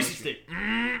might be... Boise State!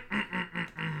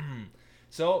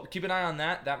 So keep an eye on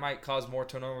that. That might cause more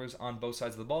turnovers on both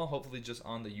sides of the ball, hopefully just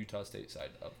on the Utah State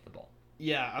side of the ball.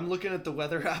 Yeah, I'm looking at the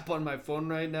weather app on my phone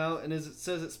right now, and it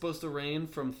says it's supposed to rain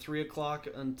from 3 o'clock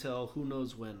until who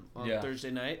knows when on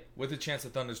Thursday night. With a chance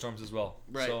of thunderstorms as well.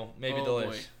 Right. So maybe delays.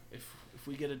 Boy. If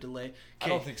we get a delay. I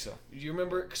don't think so. Do you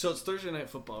remember? So it's Thursday Night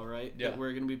Football, right? Yeah. That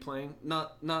we're going to be playing?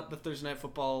 Not the Thursday Night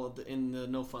Football in the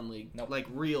No Fun League. Nope. Like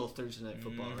real Thursday Night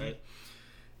Football, right?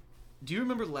 Do you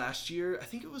remember last year? I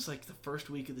think it was like the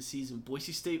first week of the season.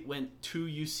 Boise State went to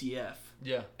UCF.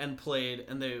 Yeah. And played,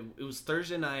 and it was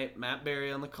Thursday night. Matt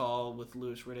Berry on the call with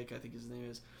Lewis Riddick, I think his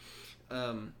name is.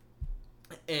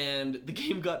 And the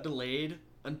game got delayed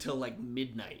until like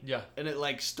midnight. Yeah. And it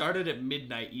like started at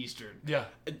midnight Eastern. Yeah.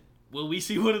 Will we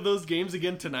see one of those games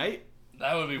again tonight?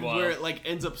 That would be wild. Where it like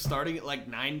ends up starting at like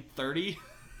 9:30.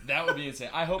 That would be insane.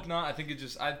 I hope not. I think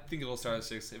it'll start at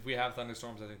 6. If we have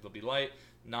thunderstorms, I think they'll be light,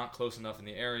 not close enough in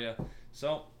the area.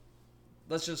 So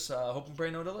let's just hope and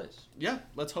pray no delays. Yeah,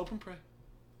 let's hope and pray.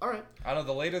 All right. I know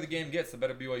the later the game gets, the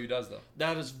better BYU does, though.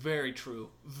 That is very true.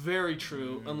 Very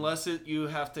true. Unless you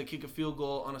have to kick a field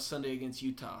goal on a Sunday against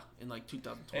Utah in like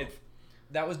 2012.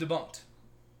 That was debunked.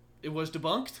 It was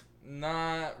debunked?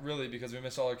 Not really, because we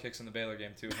missed all our kicks in the Baylor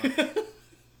game, too. Huh?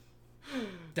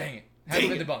 Dang it. Hasn't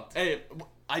been debunked. Hey,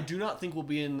 I do not think we'll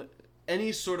be in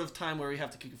any sort of time where we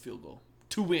have to kick a field goal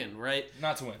to win, right?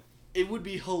 Not to win. It would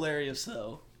be hilarious,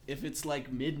 though, if it's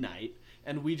like midnight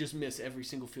and we just miss every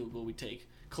single field goal we take.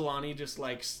 Kalani just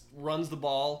like runs the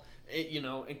ball,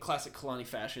 in classic Kalani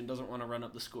fashion, doesn't want to run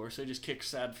up the score, so he just kicks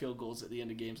sad field goals at the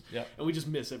end of games. Yep. And we just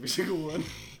miss every single one.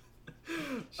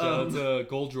 Shout out to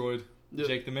Goal Droid, Yep.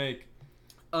 Jake the Make.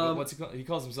 What's he called? He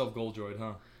calls himself Goal Droid,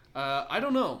 huh? I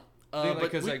don't know.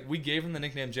 Because we gave him the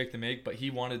nickname Jake the Make, but he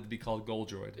wanted to be called Goal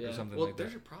Droid or something like that.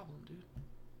 There's your problem, dude.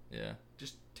 Yeah.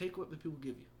 Just take what the people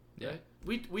give you. Yeah.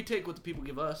 Right? We take what the people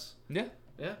give us. Yeah.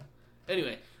 Yeah.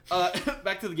 Anyway,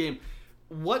 back to the game.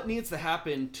 What needs to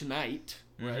happen tonight,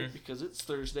 right? Mhm. Because it's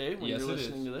Thursday when Yes, you're it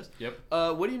listening is. to this.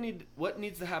 Yep. What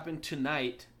needs to happen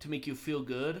tonight to make you feel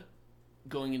good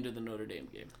going into the Notre Dame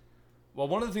game? Well,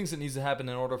 one of the things that needs to happen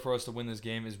in order for us to win this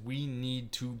game is we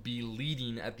need to be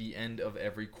leading at the end of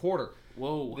every quarter.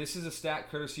 Whoa. This is a stat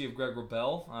courtesy of Greg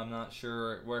Wrubell. I'm not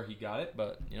sure where he got it,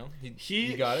 but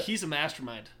he got it. He's a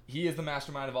mastermind. He is the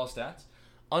mastermind of all stats.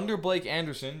 Under Blake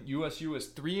Anderson, USU is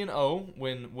 3-0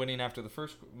 when winning after the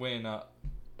first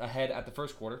ahead at the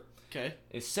first quarter. Okay.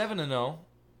 Is 7-0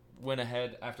 when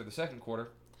ahead after the second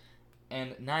quarter,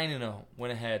 and 9-0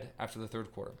 when ahead after the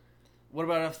third quarter. What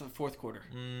about after the fourth quarter?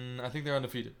 I think they're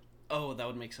undefeated. Oh, that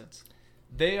would make sense.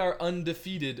 They are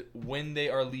undefeated when they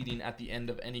are leading at the end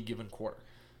of any given quarter.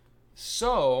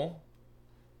 So,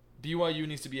 BYU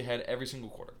needs to be ahead every single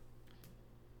quarter.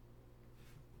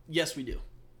 Yes, we do.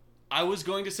 I was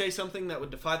going to say something that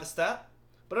would defy the stat,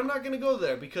 but I'm not going to go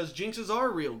there because jinxes are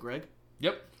real, Greg.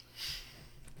 Yep.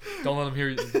 Don't let him hear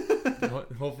you.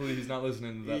 Hopefully he's not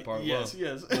listening to that part. Yes,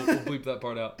 We'll bleep that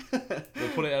part out. We'll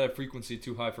put it at a frequency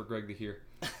too high for Greg to hear.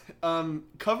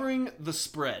 Covering the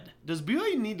spread. Does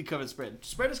BYU need to cover the spread?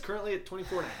 Spread is currently at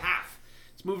 24.5.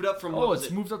 It's moved up from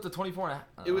moved up to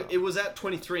 24.5. It was at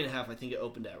 23.5. I think it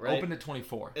opened at, right? Opened at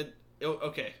 24.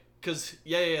 Okay. Because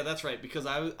that's right. Because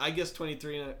I guessed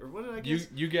 23 or what did I guess?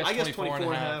 You guessed I guessed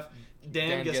 24.5.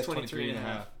 Dan guessed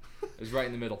 23.5. It was right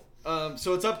in the middle.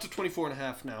 So it's up to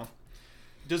 24.5 now.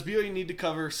 Does BYU need to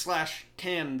cover /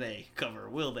 can they cover?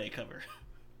 Will they cover?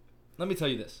 Let me tell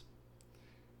you this.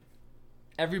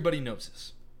 Everybody knows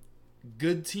this.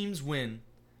 Good teams win.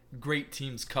 Great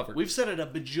teams cover. We've said it a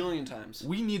bajillion times.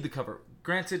 We need the cover.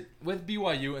 Granted, with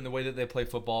BYU and the way that they play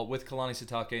football, with Kalani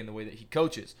Sitake and the way that he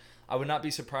coaches, I would not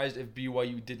be surprised if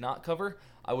BYU did not cover.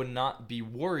 I would not be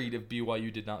worried if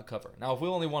BYU did not cover. Now, if we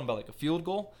only won by like a field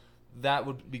goal, that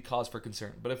would be cause for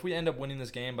concern. But if we end up winning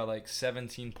this game by like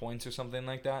 17 points or something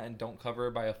like that and don't cover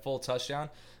by a full touchdown,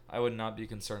 I would not be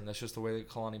concerned. That's just the way that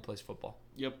Kalani plays football.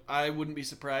 Yep, I wouldn't be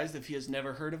surprised if he has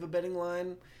never heard of a betting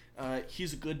line.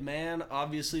 He's a good man.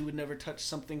 Obviously would never touch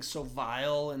something so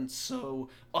vile and so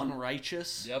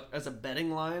unrighteous as a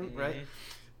betting line, right?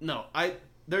 No,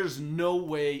 there's no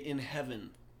way in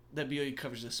heaven that BYU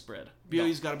covers this spread.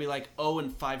 BYU's got to be like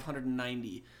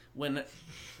 0-590 when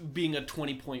being a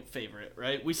 20-point favorite,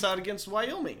 right? We saw it against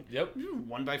Wyoming. Yep.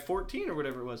 Won by 14 or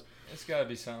whatever it was. It's got to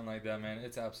be something like that, man.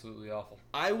 It's absolutely awful.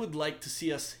 I would like to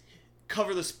see us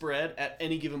cover the spread at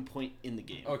any given point in the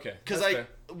game. Okay. Because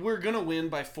we're going to win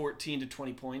by 14 to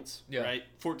 20 points, right?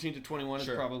 14 to 21 is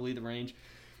probably the range.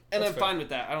 And I'm fine with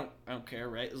that. I don't care,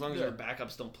 right? As long as our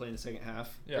backups don't play in the second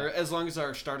half. Yeah. Or as long as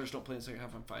our starters don't play in the second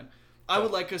half, I'm fine. I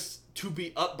would like us to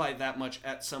be up by that much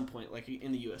at some point, like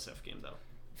in the USF game, though.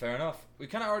 Fair enough. We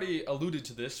kind of already alluded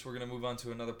to this. We're going to move on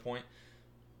to another point.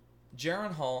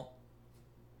 Jaron Hall,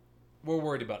 we're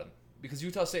worried about him because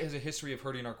Utah State has a history of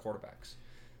hurting our quarterbacks.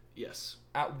 Yes.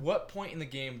 At what point in the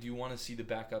game do you want to see the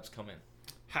backups come in?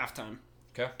 Halftime.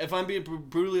 Okay. If I'm being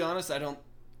brutally honest, I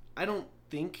don't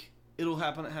think it'll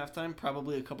happen at halftime.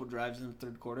 Probably a couple drives in the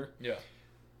third quarter. Yeah.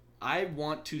 I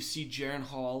want to see Jaron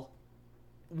Hall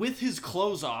with his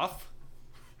clothes off.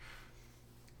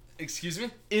 Excuse me?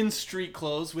 In street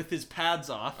clothes with his pads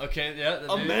off. Okay, yeah.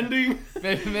 Amending.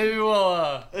 Maybe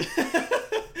we'll...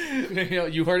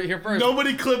 you heard it here first.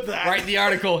 Nobody clip that. Write the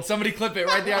article. Somebody clip it.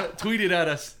 Write the article. Tweet it at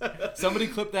us. Somebody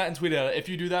clip that and tweet it at us. If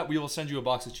you do that, we will send you a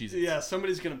box of Cheez-Its. Yeah,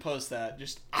 somebody's going to post that.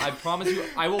 I promise you,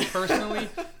 I will personally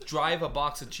drive a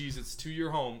box of Cheez-Its to your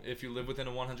home if you live within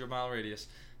a 100-mile radius.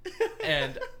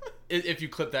 And if you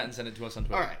clip that and send it to us on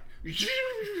Twitter. All right.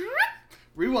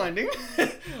 Rewinding.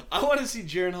 I want to see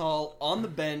Jaron Hall on the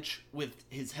bench with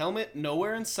his helmet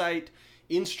nowhere in sight,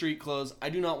 in street clothes. I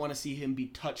do not want to see him be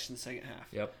touched in the second half.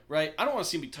 Yep. Right? I don't want to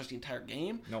see him be touched the entire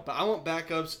game. Nope. But I want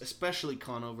backups, especially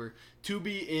Conover, to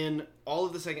be in all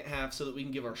of the second half so that we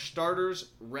can give our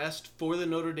starters rest for the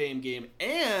Notre Dame game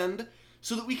and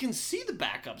so that we can see the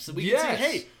backups. So we can say,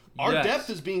 hey, our depth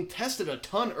is being tested a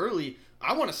ton early.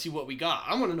 I want to see what we got.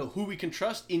 I want to know who we can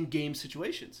trust in game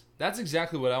situations. That's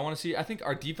exactly what I want to see. I think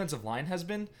our defensive line has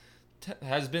been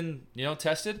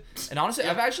tested. And honestly,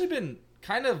 I've actually been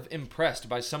kind of impressed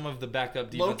by some of the backup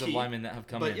defensive linemen that have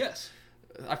come in. But yes.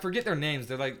 I forget their names.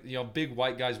 They're like, big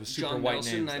white guys with super John white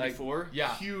Nelson, names. 94. Like,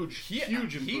 yeah.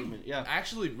 Huge improvement. He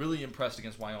actually really impressed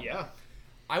against Wyoming. Yeah.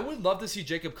 I would love to see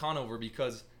Jacob Conover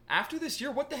because after this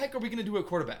year, what the heck are we going to do at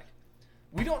quarterback?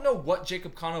 We don't know what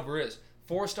Jacob Conover is.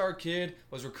 4-star kid,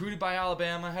 was recruited by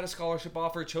Alabama, had a scholarship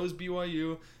offer, chose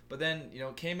BYU, but then,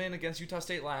 came in against Utah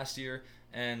State last year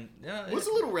and was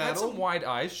a little rattled. Had some wide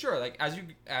eyes, sure. Like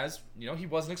he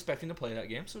wasn't expecting to play that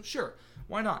game, so sure,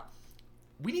 why not?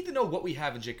 We need to know what we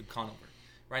have in Jacob Conover.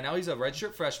 Right now, he's a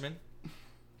redshirt freshman.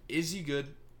 Is he good?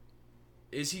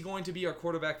 Is he going to be our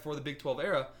quarterback for the Big 12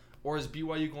 era, or is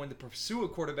BYU going to pursue a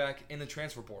quarterback in the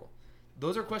transfer portal?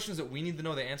 Those are questions that we need to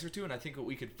know the answer to, and I think that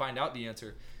we could find out the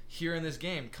answer here in this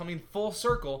game, coming full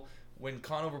circle when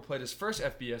Conover played his first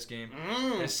FBS game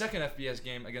and his second FBS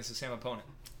game against the same opponent.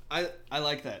 I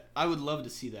like that. I would love to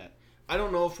see that. I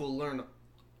don't know if we'll learn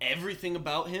everything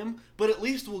about him, but at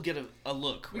least we'll get a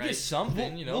look. We right? get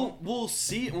something, We'll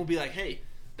see it and we'll be like, hey,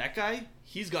 that guy,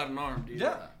 he's got an arm, dude.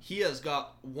 Yeah. He has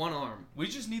got one arm. We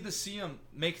just need to see him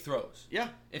make throws. Yeah.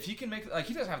 If he can make,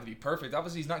 he doesn't have to be perfect.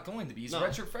 Obviously, he's not going to be. He's a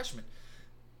redshirt freshman.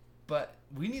 But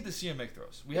we need to see him make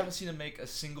throws. We haven't seen him make a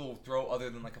single throw other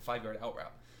than like a 5-yard out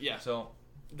route. Yeah. So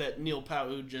that Neil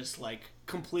Pau'u just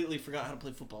completely forgot how to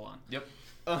play football on. Yep.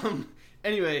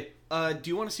 Anyway, do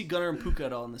you want to see Gunnar and Puka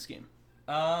at all in this game?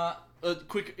 A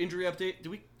quick injury update. Did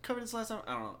we cover this last time?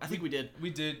 I don't know. I think we did. We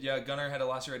did. Yeah. Gunnar had a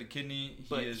lacerated kidney.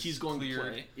 He's going cleared.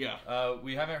 to play. Yeah.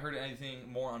 We haven't heard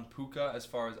anything more on Puka as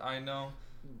far as I know.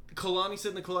 Kalani said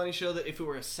in the Kalani show that if it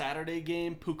were a Saturday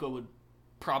game, Puka would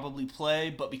probably play,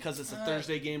 but because it's a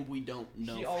Thursday game, we don't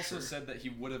know. He also said that he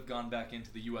would have gone back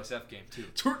into the USF game too.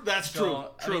 That's true.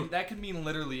 I mean, that could mean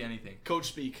literally anything. Coach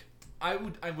speak. I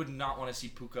would not want to see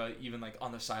Puka even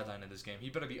on the sideline of this game. He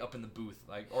better be up in the booth,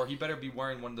 or he better be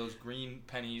wearing one of those green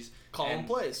pennies, calling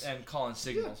plays and calling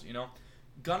signals. Yeah.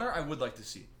 Gunnar, I would like to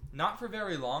see. Not for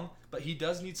very long, but he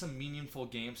does need some meaningful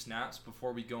game snaps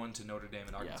before we go into Notre Dame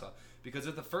and Arkansas. Yeah. Because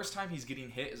if the first time he's getting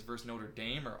hit is versus Notre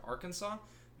Dame or Arkansas,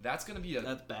 that's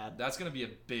bad. That's gonna be a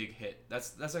big hit.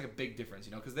 That's like a big difference,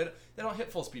 because they don't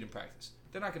hit full speed in practice.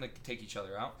 They're not gonna take each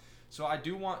other out. So I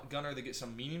do want Gunnar to get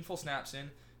some meaningful snaps in,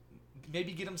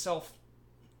 maybe get himself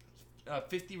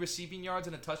 50 receiving yards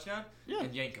and a touchdown,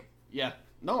 and yank him. Yeah.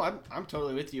 No, I'm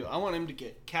totally with you. I want him to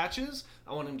get catches.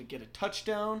 I want him to get a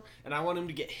touchdown, and I want him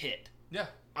to get hit. Yeah.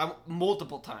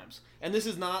 Multiple times. And this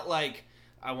is not like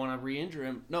I want to re-injure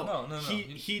him. No.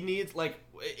 He needs,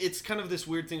 it's kind of this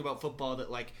weird thing about football that,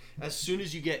 as soon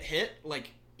as you get hit,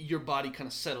 your body kind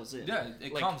of settles in. Yeah,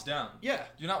 it calms down. Yeah.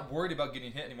 You're not worried about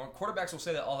getting hit anymore. Quarterbacks will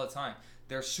say that all the time.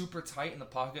 They're super tight in the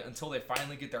pocket until they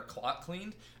finally get their clock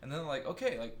cleaned, and then they're like,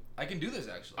 okay, I can do this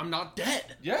actually. I'm not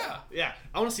dead. Yeah. Yeah.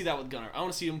 I want to see that with Gunnar. I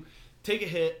want to see him take a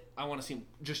hit. I want to see him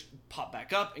just pop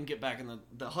back up and get back in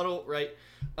the huddle, right?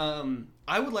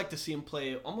 I would like to see him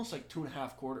play almost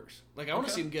 2.5 quarters. I want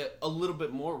to see him get a little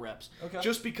bit more reps. Okay.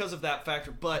 Just because of that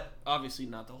factor, but obviously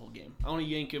not the whole game. I want to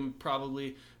yank him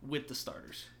probably with the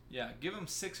starters. Yeah, give him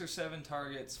 6 or 7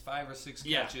 targets, 5 or 6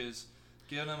 catches.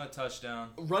 Give him a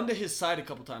touchdown. Run to his side a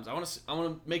couple times. I want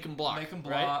to make him block. Make him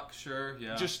block, right? Sure,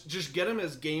 yeah. Just get him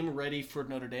as game ready for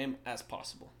Notre Dame as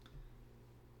possible.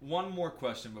 One more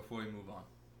question before we move on.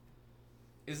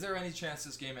 Is there any chance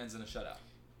this game ends in a shutout?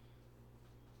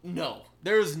 No.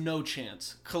 There is no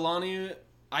chance. Kalani,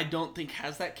 I don't think,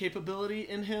 has that capability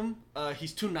in him.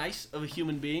 He's too nice of a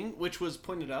human being, which was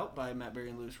pointed out by Matt Berry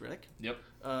and Lewis Riddick. Yep.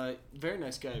 Very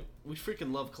nice guy. We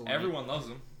freaking love Kalani. Everyone loves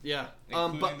him. Yeah.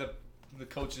 Including the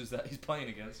coaches that he's playing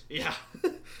against. Yeah.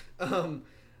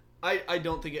 I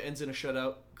don't think it ends in a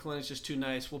shutout. Kalani's just too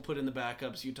nice. We'll put in the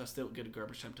backups. Utah State will get a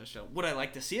garbage time touchdown. Would I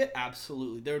like to see it?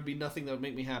 Absolutely. There would be nothing that would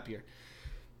make me happier.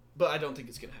 But I don't think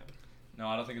it's going to happen. No,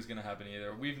 I don't think it's going to happen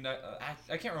either.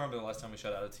 I can't remember the last time we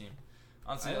shut out a team.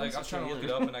 Honestly, I was trying to look it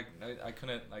up and I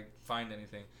couldn't find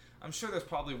anything. I'm sure there's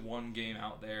probably one game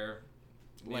out there,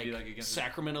 maybe against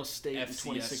Sacramento State in FCS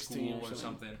 2016 or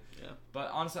something. Yeah.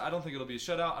 But honestly, I don't think it'll be a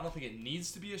shutout. I don't think it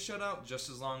needs to be a shutout. Just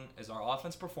as long as our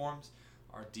offense performs,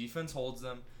 our defense holds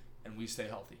them, and we stay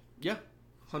healthy. Yeah,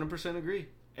 100% agree.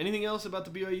 Anything else about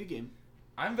the BYU game?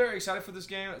 I'm very excited for this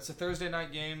game. It's a Thursday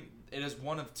night game. It is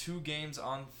one of 2 games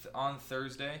on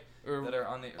Thursday that are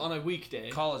on a weekday.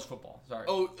 College football. Sorry.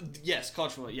 Oh yes,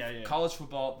 college football. Yeah. College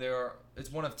football.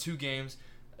 It's one of 2 games.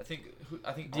 I think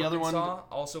the other one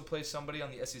also plays somebody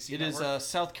on the SEC. It network. Is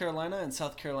South Carolina and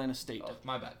South Carolina State. Oh,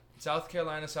 my bad. South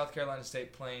Carolina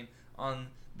State playing on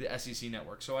the SEC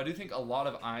network. So I do think a lot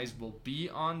of eyes will be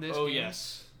on this game.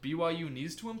 Yes. BYU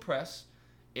needs to impress.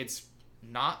 It's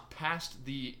not past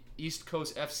the East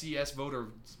Coast FCS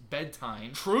voters'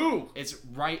 bedtime. True. It's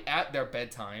right at their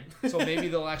bedtime, so maybe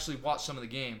they'll actually watch some of the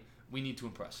game. We need to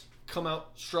impress. Come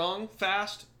out strong,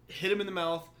 fast, hit him in the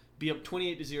mouth, be up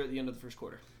 28-0 at the end of the first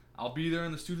quarter. I'll be there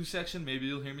in the student section. Maybe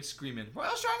you'll hear me screaming,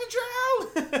 Royal Strong and True!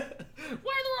 We're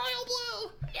the Royal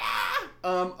Blue! Yeah!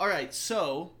 All right,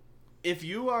 so if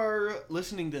you are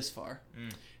listening this far,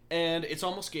 and it's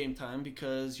almost game time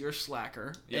because you're a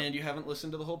slacker, and you haven't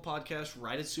listened to the whole podcast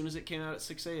right as soon as it came out at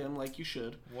 6 a.m. like you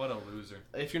should. What a loser.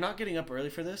 If you're not getting up early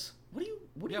for this, what are you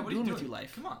doing with your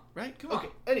life? Come on. Right? Come on. Okay,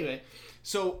 anyway,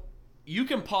 so you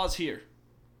can pause here.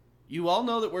 You all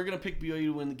know that we're going to pick BYU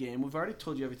to win the game. We've already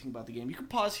told you everything about the game. You can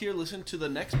pause here, listen to the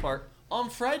next part on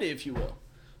Friday if you will.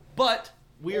 But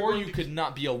could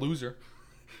not be a loser.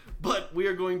 But we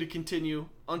are going to continue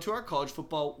onto our college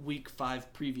football Week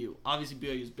 5 preview. Obviously,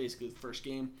 BYU is basically the first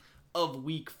game of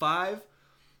Week 5.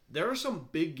 There are some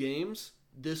big games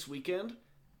this weekend,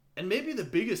 and maybe the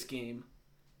biggest game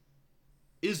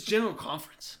is General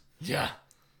Conference. Yeah.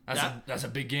 That's a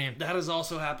big game. That is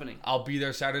also happening. I'll be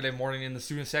there Saturday morning in the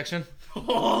student section.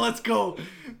 Oh, let's go.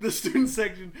 The student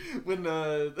section, when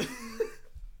then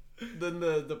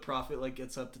the prophet like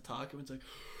gets up to talk and it's like,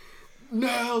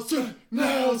 Nelson,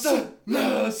 Nelson,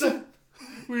 Nelson.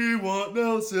 We want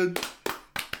Nelson.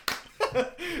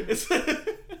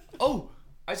 Oh,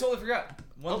 I totally forgot.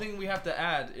 One thing we have to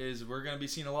add is we're going to be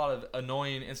seeing a lot of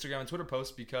annoying Instagram and Twitter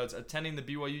posts because attending the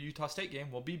BYU-Utah State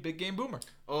game will be Big Game Boomer.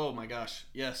 Oh my gosh,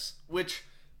 yes. Which,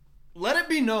 let it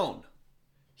be known,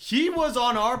 he was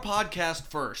on our podcast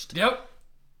first. Yep.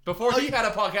 Before he had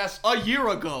a podcast. A year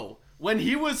ago, when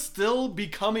he was still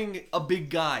becoming a big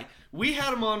guy. We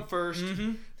had him on first.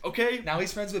 Mm-hmm. Okay. Now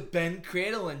he's friends with Ben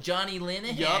Criddle and Johnny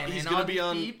Linehan. Yup, he's gonna be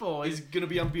on. People. He's gonna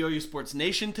be on BYU Sports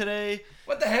Nation today.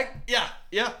 What the heck? Yeah.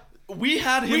 We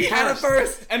had him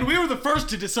first, and we were the first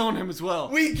to disown him as well.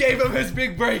 We gave him his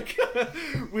big break.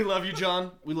 We love you,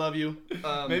 John. We love you.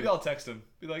 Maybe I'll text him.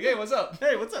 Be like, hey, what's up?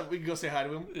 Hey, what's up? We can go say hi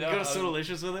to him. Yeah, go to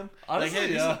Sodalicious with him. Honestly, like,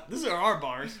 hey, these are our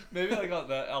bars. Maybe like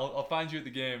I'll find you at the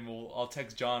game. I'll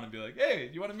text John and be like, hey,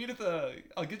 you want to meet at the?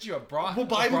 I'll get you a brat. We'll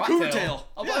buy him a cougar tail.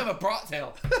 I'll buy him a brat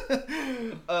tail.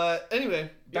 Anyway,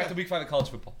 back to Week 5 of college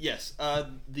football. Yes.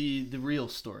 The real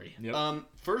story. Yep.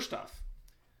 First off,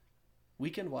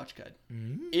 Weekend Watch Guide.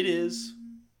 It is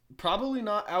probably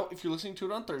not out if you're listening to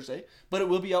it on Thursday, but it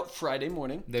will be out Friday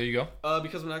morning. There you go.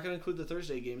 Because we're not going to include the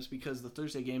Thursday games because the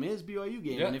Thursday game is BYU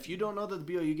game. Yeah. And if you don't know that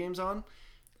the BYU game's on,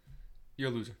 you're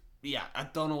a loser. Yeah, I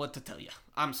don't know what to tell you.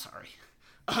 I'm sorry.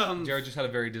 Jared just had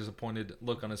a very disappointed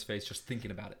look on his face just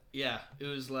thinking about it. Yeah, it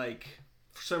was like,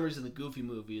 for some reason, the Goofy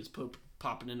movie is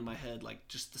popping into my head, like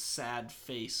just the sad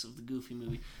face of the Goofy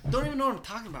movie. Don't even know what I'm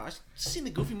talking about. I've seen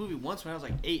the Goofy movie once when I was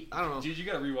like 8. I don't know. Dude, you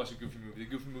gotta rewatch the Goofy movie. The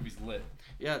Goofy movie's lit.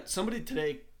 Yeah, somebody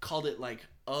today called it like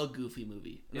a Goofy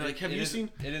movie. And like, have you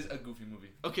seen? It is a Goofy movie.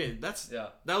 Okay,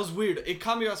 that was weird. It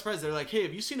caught me by surprise. They're like, hey,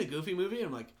 have you seen a Goofy movie? And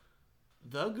I'm like,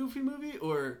 the Goofy movie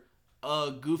or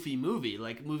a Goofy movie,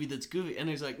 like a movie that's goofy? And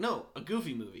he's like, no, a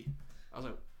Goofy movie. I was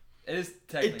like, it is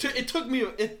technically.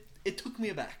 It took me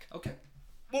aback. Okay,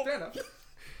 well, fair enough.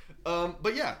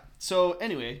 But yeah. So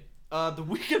anyway, the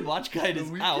Weekend Watch Guide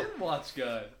is out. The Weekend Watch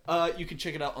Guide. You can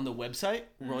check it out on the website,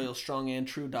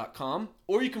 royalstrongandtrue.com,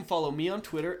 or you can follow me on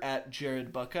Twitter at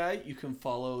Jared Buckeye. You can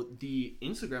follow the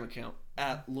Instagram account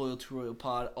at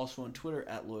LoyalToRoyalPod, also on Twitter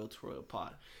at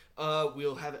LoyalToRoyalPod.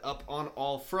 We'll have it up on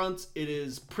all fronts. It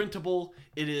is printable.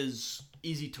 It is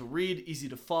easy to read, easy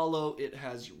to follow. It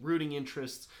has your rooting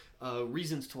interests,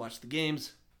 reasons to watch the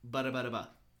games.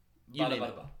 You name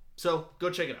it. So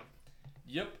go check it out.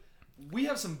 Yep. We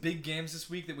have some big games this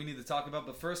week that we need to talk about,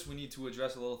 but first we need to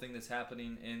address a little thing that's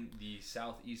happening in the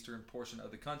southeastern portion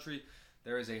of the country.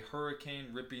 There is a hurricane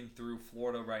ripping through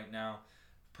Florida right now.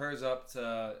 Prayers up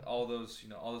to all those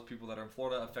people that are in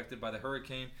Florida affected by the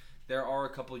hurricane. There are a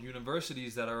couple of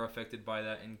universities that are affected by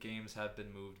that, and games have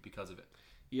been moved because of it.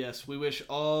 Yes, we wish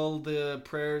all the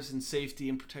prayers and safety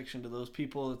and protection to those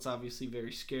people. It's obviously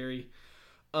very scary.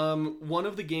 One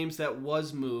of the games that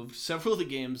was moved, several of the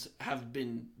games have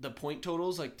been, the point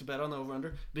totals, like to bet on the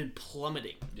over-under, been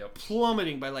plummeting. Yep.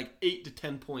 Plummeting by like 8 to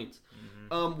 10 points.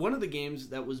 Mm-hmm. One of the games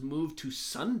that was moved to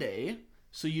Sunday,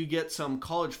 so you get some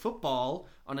college football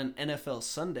on an NFL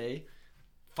Sunday.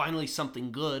 Finally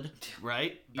something good,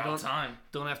 right? About time.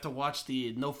 Don't have to watch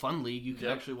the No Fun League. You can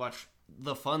actually watch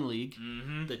the Fun League,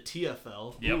 the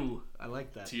TFL. Yep. Ooh, I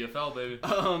like that. TFL, baby.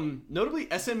 Notably,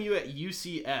 SMU at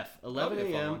UCF, 11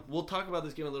 a.m. We'll talk about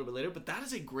this game a little bit later, but that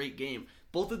is a great game.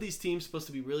 Both of these teams supposed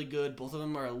to be really good. Both of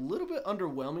them are a little bit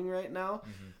underwhelming right now.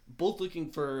 Mm-hmm. Both looking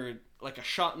for like a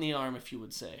shot in the arm, if you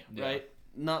would say, right?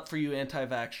 not for you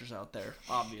anti-vaxxers out there,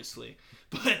 obviously.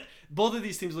 But both of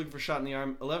these teams looking for shot in the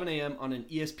arm. 11 a.m. on an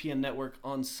ESPN network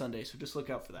on Sunday, so just look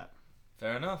out for that.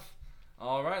 Fair enough.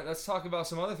 All right, let's talk about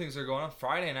some other things that are going on.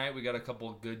 Friday night, we got a couple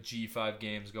of good G5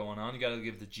 games going on. You got to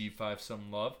give the G5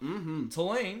 some love. Mm-hmm.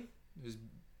 Tulane has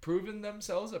proven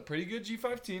themselves a pretty good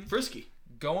G5 team. Frisky.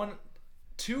 Going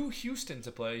to Houston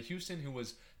to play. Houston, who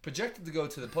was projected to go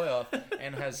to the playoff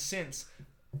and has since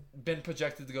been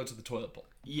projected to go to the toilet bowl.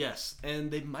 Yes, and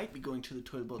they might be going to the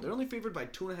toilet bowl. They're only favored by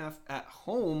 2.5 at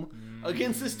home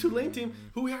against this Tulane team,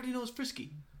 who we already know is frisky.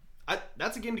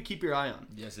 That's a game to keep your eye on.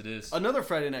 Yes, it is. Another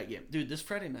Friday night game. Dude, this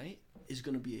Friday night is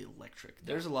going to be electric.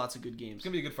 There's lots of good games. It's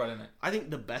going to be a good Friday night. I think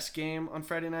the best game on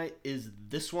Friday night is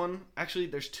this one. Actually,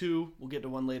 there's two. We'll get to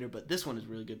one later, but this one is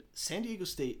really good. San Diego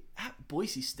State at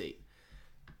Boise State.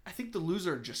 I think the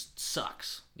loser just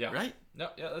sucks. Yeah. Right? No,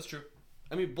 yeah, that's true.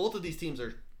 I mean, both of these teams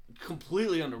are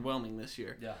completely underwhelming this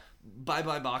year. Yeah.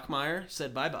 Bye-bye Bachmeier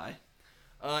said bye-bye.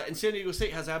 And San Diego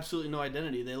State has absolutely no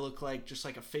identity. They look like just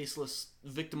like a faceless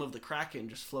victim of the Kraken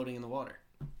just floating in the water.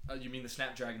 You mean the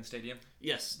Snapdragon Stadium?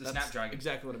 Yes. The Snapdragon.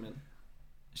 Exactly what I meant.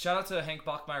 Shout out to Hank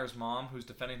Bachmeier's mom, who's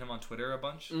defending him on Twitter a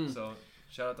bunch. So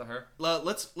shout out to her.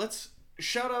 Let's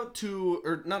shout out to,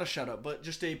 or not a shout out, but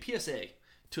just a PSA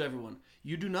to everyone.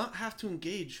 You do not have to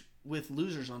engage with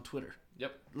losers on Twitter.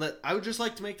 Yep. I would just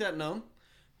like to make that known.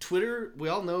 Twitter, we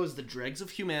all know, is the dregs of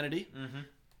humanity. Mm-hmm.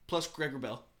 Plus Gregor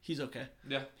Bell. He's okay.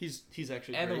 Yeah. He's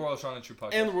actually and great. the Royal Strong and True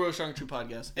podcast. And the Royal Strong and True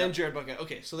podcast. Yep. And Jared Buckeye.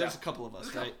 Okay, so there's a couple of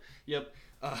us, right? Yep.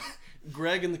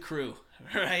 Greg and the crew,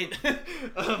 right?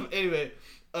 Anyway,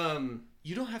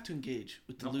 you don't have to engage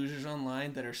with the losers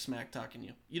online that are smack talking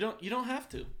you. You don't have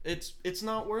to. It's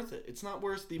not worth it. It's not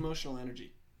worth the emotional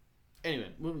energy. Anyway,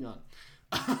 moving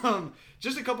on.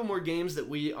 Just a couple more games that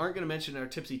we aren't going to mention in our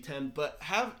Tipsy 10, but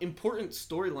have important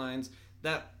storylines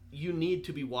that you need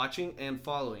to be watching and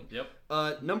following.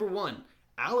 Yep. Number one,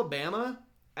 Alabama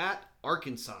at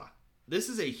Arkansas. This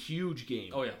is a huge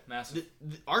game. Oh, yeah. Massive.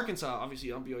 Arkansas,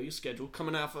 obviously on BYU's schedule,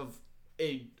 coming off of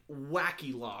a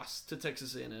wacky loss to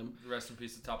Texas A&M. Rest in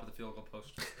peace, the top of the field goal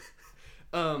post.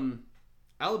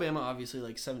 Alabama, obviously,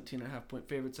 like 17.5-point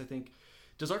favorites, I think.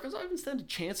 Does Arkansas even stand a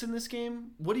chance in this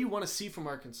game? What do you want to see from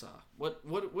Arkansas? What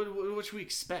should we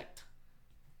expect?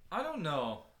 I don't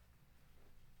know.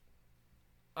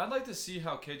 I'd like to see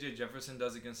how KJ Jefferson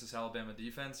does against this Alabama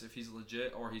defense, if he's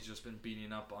legit or he's just been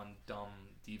beating up on dumb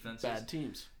defenses. Bad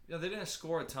teams. Yeah, they didn't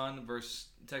score a ton versus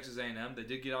Texas A&M. They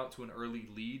did get out to an early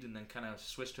lead and then kind of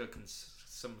switched to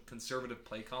some conservative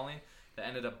play calling that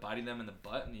ended up biting them in the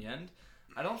butt in the end.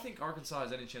 I don't think Arkansas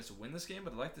has any chance to win this game,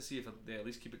 but I'd like to see if they at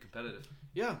least keep it competitive.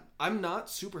 Yeah, I'm not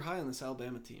super high on this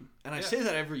Alabama team. And I say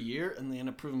that every year, and they end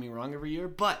up proving me wrong every year.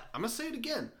 But I'm going to say it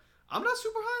again. I'm not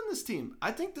super high on this team.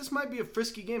 I think this might be a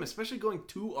frisky game, especially going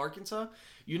to Arkansas.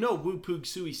 You know Wu-Poog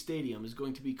Sui Stadium is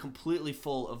going to be completely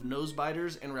full of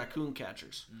nosebiters and raccoon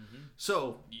catchers. Mm-hmm.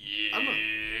 So,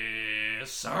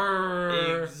 yes,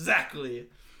 sir. Exactly.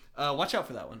 Watch out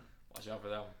for that one. Watch out for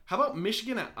that one. How about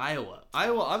Michigan at Iowa?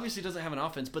 Iowa obviously doesn't have an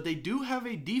offense, but they do have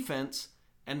a defense,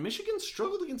 and Michigan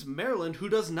struggled against Maryland, who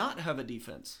does not have a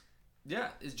defense. Yeah,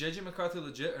 is J.J. McCarthy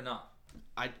legit or not?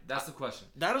 That's the question.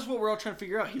 That is what we're all trying to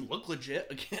figure out. He looked legit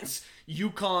against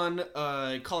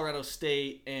UConn, Colorado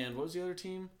State, and what was the other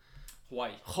team?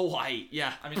 Hawaii,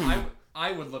 yeah. I mean,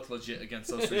 I would look legit against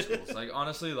those three schools. Like,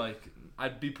 honestly,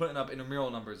 I'd be putting up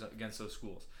intramural numbers against those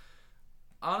schools.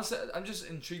 Honestly, I'm just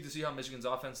intrigued to see how Michigan's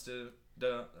offense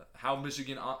how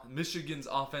Michigan's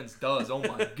offense does. Oh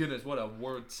my goodness, what a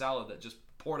word salad that just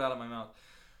poured out of my mouth.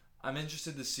 I'm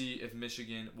interested to see if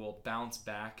Michigan will bounce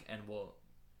back and will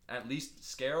at least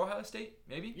scare Ohio State,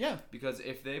 maybe? Yeah. Because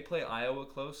if they play Iowa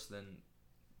close, then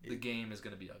the game is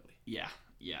going to be ugly. Yeah,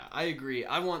 I agree.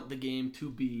 I want the game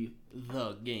to be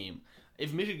the game.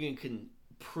 If Michigan can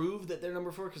prove that they're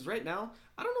number 4, because right now,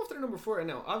 I don't know if they're number 4 right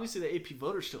now. Obviously, the AP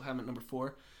voters still have them at number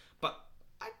 4, but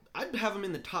I'd have them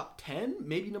in the top 10,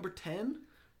 maybe number 10.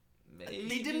 Maybe.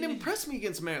 They didn't impress me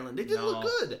against Maryland. They didn't look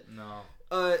good. No.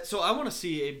 So I want to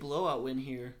see a blowout win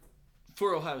here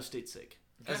for Ohio State's sake,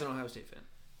 as an Ohio State fan.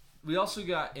 We also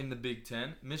got in the Big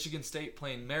Ten, Michigan State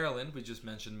playing Maryland. We just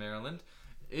mentioned Maryland.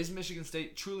 Is Michigan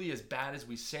State truly as bad as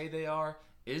we say they are?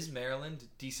 Is Maryland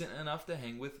decent enough to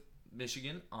hang with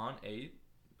Michigan on a,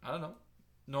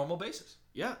 normal basis?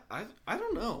 Yeah, I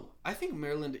don't know. I think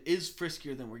Maryland is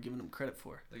friskier than we're giving them credit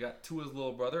for. They got Tua's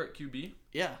little brother at QB.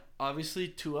 Yeah, obviously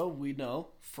Tua, we know,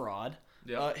 fraud.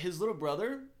 Yeah. His little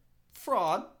brother,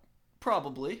 fraud,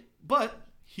 probably, but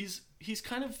he's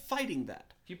kind of fighting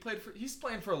that. He's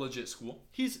playing for a legit school.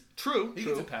 He's true. He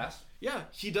gets a pass. Yeah,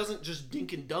 he doesn't just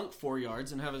dink and dunk 4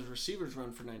 yards and have his receivers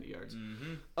run for 90 yards.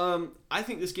 I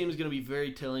think this game is going to be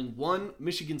very telling. One,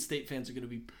 Michigan State fans are going to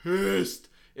be pissed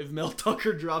if Mel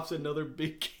Tucker drops another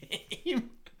big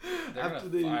game. They're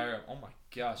going to fire him. Oh my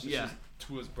gosh. This is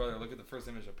Tua's brother. Look at the first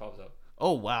image that pops up.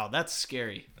 Oh, wow. That's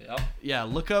scary. Yep. Yeah,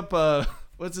 look up,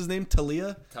 what's his name?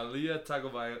 Talia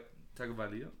Tagovailoa?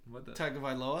 What the?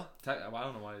 Tagovailoa? I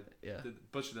don't know why I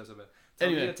butchered that so bad.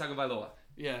 Anyway. Tagovailoa.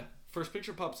 Yeah. First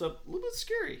picture pops up, a little bit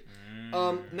scary.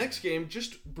 Next game,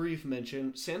 just brief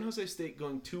mention, San Jose State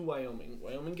going to Wyoming.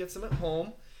 Wyoming gets them at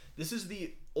home. This is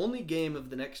the only game of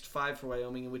the next 5 for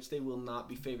Wyoming in which they will not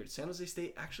be favored. San Jose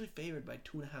State actually favored by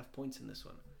 2.5 points in this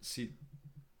one. See,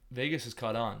 Vegas has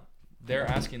caught on. They're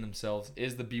asking themselves,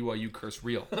 is the BYU curse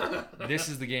real? This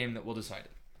is the game that will decide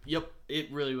it. Yep,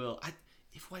 it really will.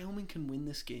 If Wyoming can win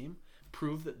this game,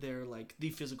 prove that they're like the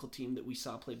physical team that we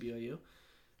saw play BYU,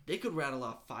 they could rattle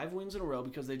off 5 wins in a row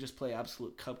because they just play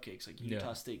absolute cupcakes like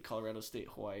Utah State, Colorado State,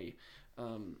 Hawaii,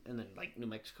 and then like New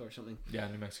Mexico or something. Yeah,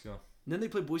 New Mexico. And then they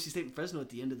play Boise State and Fresno at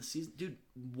the end of the season. Dude,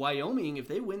 Wyoming, if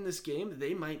they win this game,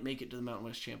 they might make it to the Mountain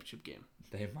West Championship game.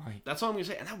 They might. That's all I'm going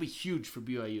to say. And that would be huge for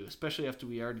BYU, especially after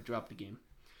we already dropped the game.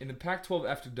 In the Pac-12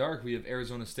 after dark, we have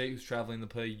Arizona State, who's traveling to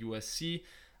play USC.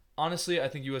 Honestly, I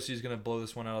think USC is going to blow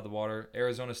this one out of the water.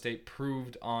 Arizona State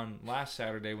proved on last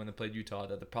Saturday when they played Utah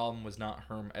that the problem was not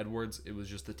Herm Edwards. It was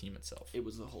just the team itself. It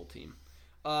was the whole team.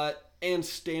 And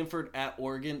Stanford at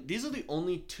Oregon. These are the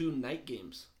only 2 night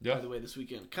games, by the way, this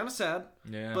weekend. Kind of sad.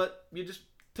 Yeah. But you just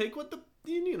take what the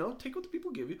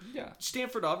people give you. Yeah.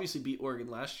 Stanford obviously beat Oregon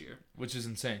last year, which is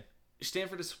insane.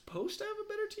 Stanford is supposed to have a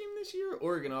better team this year.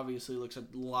 Oregon obviously looks a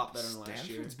lot better than last year.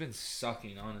 Stanford's been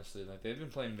sucking, honestly. Like, they've been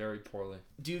playing very poorly.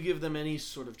 Do you give them any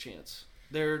sort of chance?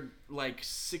 They're like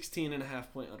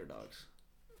 16.5-point underdogs.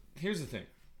 Here's the thing.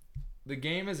 The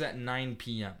game is at 9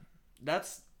 p.m.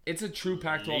 It's a true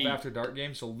Pac-12 after dark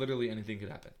game, so literally anything could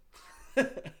happen.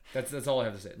 That's all I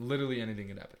have to say. Literally anything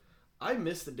could happen. I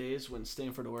miss the days when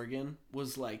Stanford, Oregon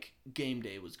was like game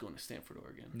day was going to Stanford,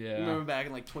 Oregon. Yeah. You remember back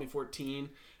in like 2014,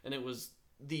 and it was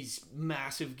these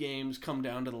massive games come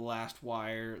down to the last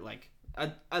wire. Like,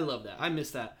 I love that. I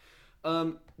miss that.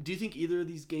 Do you think either of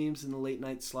these games in the late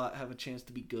night slot have a chance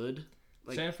to be good?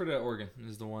 Like, Stanford at Oregon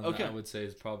is the one that I would say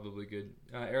is probably good.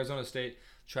 Arizona State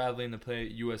traveling to play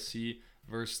USC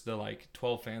versus the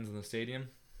 12 fans in the stadium.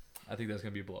 I think that's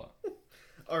going to be a blowout.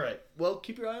 All right. Well,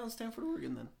 keep your eye on Stanford,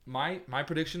 Oregon then. My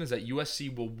prediction is that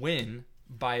USC will win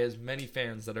by as many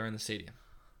fans that are in the stadium.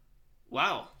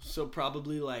 Wow. So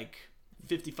probably 55-0,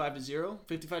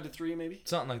 55-3 maybe?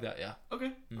 Something like that, yeah.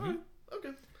 Okay. Mm-hmm. All right.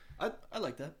 Okay. I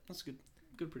like that. That's a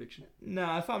good prediction.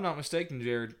 Nah, if I'm not mistaken,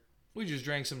 Jared, we just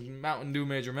drank some Mountain Dew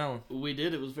Major Melon. We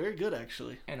did. It was very good,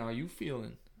 actually. And are you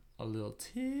feeling a little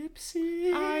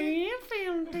tipsy? I am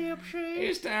feeling tipsy.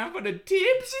 It's time for the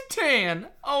Tipsy 10.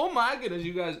 Oh my goodness,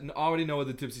 you guys already know what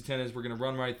the Tipsy 10 is. We're going to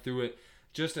run right through it.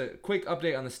 Just a quick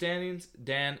update on the standings.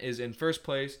 Dan is in first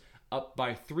place, up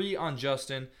by 3 on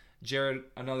Justin. Jared,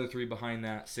 another 3 behind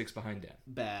that, 6 behind Dan.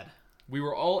 Bad. We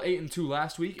were all 8-2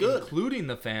 last week, good, including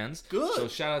the fans. Good. So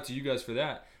shout out to you guys for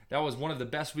that. That was one of the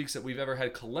best weeks that we've ever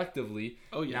had collectively.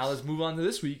 Oh, yes. Now let's move on to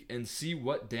this week and see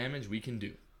what damage we can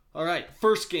do. All right,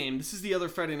 first game. This is the other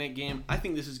Friday night game. I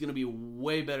think this is going to be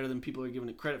way better than people are giving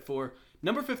it credit for.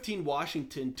 Number 15,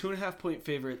 Washington, 2.5-point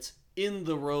favorites in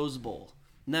the Rose Bowl.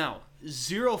 Now,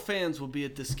 0 fans will be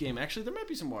at this game. Actually, there might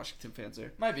be some Washington fans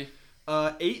there. Might be.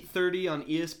 8:30 on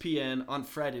ESPN on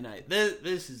Friday night.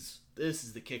 This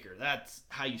is the kicker. That's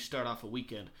how you start off a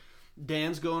weekend.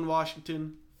 Dan's going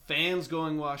Washington. Fans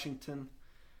going Washington.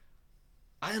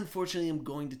 I unfortunately am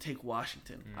going to take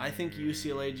Washington. I think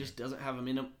UCLA just doesn't have them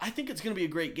in them. I think it's going to be a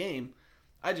great game.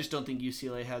 I just don't think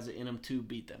UCLA has it in them to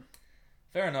beat them.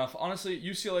 Fair enough. Honestly,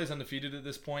 UCLA is undefeated at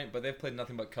this point, but they've played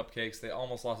nothing but cupcakes. They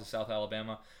almost lost to South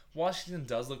Alabama. Washington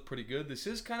does look pretty good. This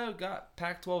has kind of got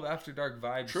Pac-12 After Dark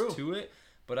vibes to it,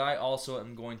 but I also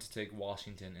am going to take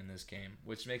Washington in this game,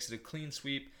 which makes it a clean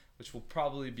sweep, which will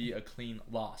probably be a clean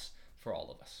loss for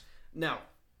all of us. Now,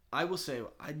 I will say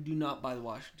I do not buy the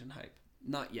Washington hype.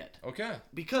 Not yet. Okay.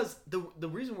 Because the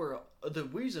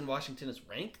reason Washington is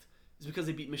ranked is because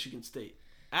they beat Michigan State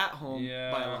at home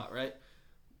by a lot, right?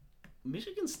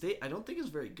 Michigan State, I don't think is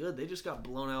very good. They just got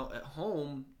blown out at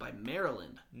home by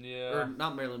Maryland. Yeah. Or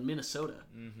not Maryland, Minnesota.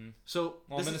 Mm-hmm. So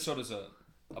Minnesota's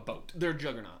a boat. They're a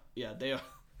juggernaut. Yeah, they are.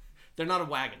 They're not a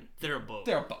wagon. They're a boat.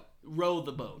 They're a boat. Row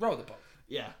the boat. Row the boat.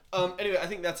 Yeah. Anyway, I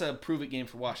think that's a prove-it game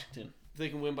for Washington. If they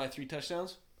can win by 3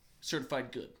 touchdowns,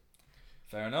 certified good.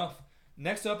 Fair enough.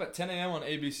 Next up at 10 a.m. on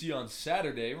ABC on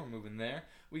Saturday, we're moving there.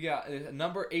 We got a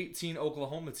number 18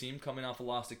 Oklahoma team coming off a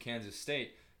loss to Kansas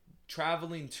State,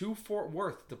 traveling to Fort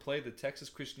Worth to play the Texas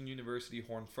Christian University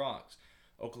Horned Frogs.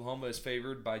 Oklahoma is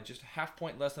favored by just a half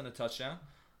point less than a touchdown.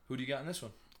 Who do you got in this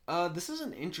one? This is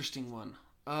an interesting one.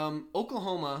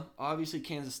 Oklahoma, obviously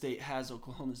Kansas State has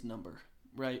Oklahoma's number,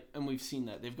 right? And we've seen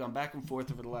that. They've gone back and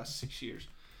forth over the last 6 years.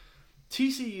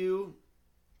 TCU,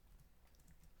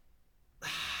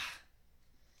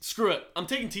 screw it. I'm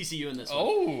taking TCU in this one.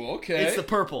 Oh, okay. It's the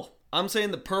purple. I'm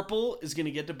saying the purple is going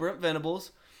to get to Brent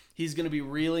Venables. He's going to be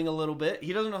reeling a little bit.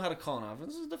 He doesn't know how to call an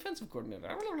offense. This is a defensive coordinator,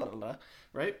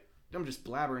 right? I'm just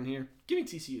blabbering here. Give me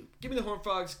TCU. Give me the Horned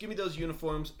Frogs. Give me those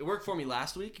uniforms. It worked for me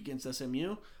last week against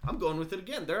SMU. I'm going with it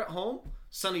again. They're at home.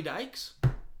 Sonny Dykes.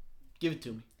 Give it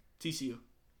to me. TCU.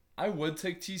 I would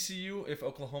take TCU if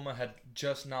Oklahoma had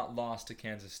just not lost to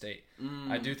Kansas State.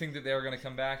 I do think that they were going to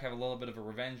come back, have a little bit of a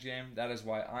revenge game. That is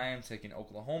why I am taking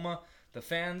Oklahoma. The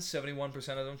fans, 71%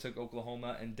 of them took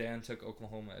Oklahoma, and Dan took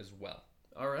Oklahoma as well.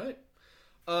 All right.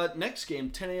 Next game,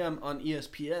 10 a.m. on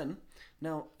ESPN.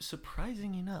 Now,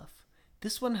 surprising enough,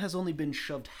 this one has only been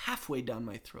shoved halfway down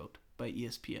my throat by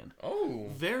ESPN. Oh.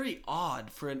 Very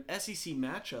odd for an SEC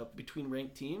matchup between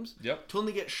ranked teams to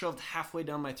only get shoved halfway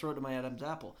down my throat to my Adam's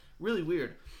apple. Really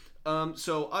weird.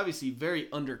 So, obviously, very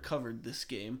undercovered this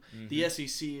game. Mm-hmm. The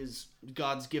SEC is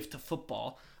God's gift to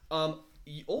football.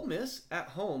 Ole Miss at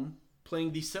home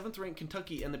playing the 7th-ranked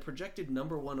Kentucky and the projected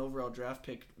number 1 overall draft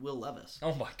pick, Will Levis.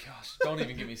 Oh, my gosh. Don't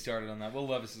even get me started on that. Will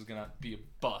Levis is going to be a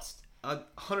bust.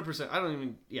 100%. I don't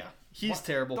even... Yeah. He's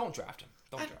terrible. Don't draft him.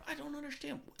 I don't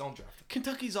understand. Don't draft him.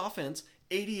 Kentucky's offense,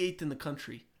 88th in the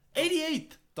country.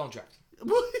 88th! Don't draft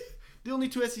him. The only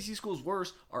 2 SEC schools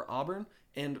worse are Auburn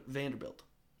and Vanderbilt.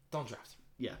 Don't draft him.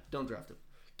 Yeah, don't draft him.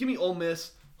 Give me Ole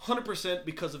Miss, 100%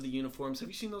 because of the uniforms. Have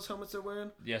you seen those helmets they're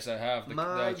wearing? Yes, I have.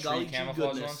 My tree golly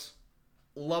camouflage goodness. ones.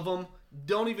 Love them.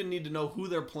 Don't even need to know who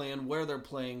they're playing, where they're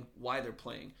playing, why they're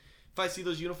playing. If I see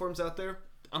those uniforms out there,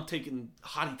 I'm taking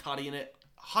hottie toddy in it.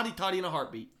 Hottie toddy in a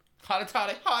heartbeat. Hottie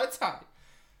toddy, hottie toddy.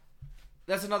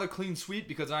 That's another clean sweep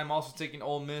because I'm also taking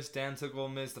Ole Miss. Dan took Ole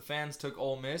Miss. The fans took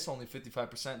Ole Miss. Only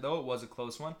 55% though. It was a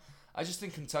close one. I just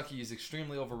think Kentucky is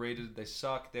extremely overrated. They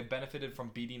suck. They benefited from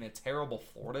beating a terrible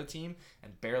Florida team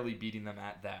and barely beating them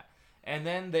at that. And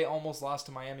then they almost lost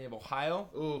to Miami of Ohio.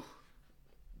 Ooh.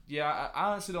 Yeah, I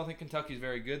honestly don't think Kentucky is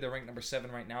very good. They're ranked number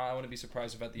 7 right now. I wouldn't be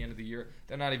surprised if at the end of the year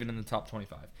they're not even in the top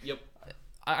 25. Yep.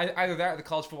 Either that or the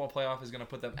college football playoff is going to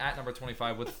put them at number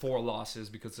 25 with 4 losses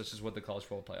because that's just what the college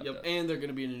football playoff does. And they're going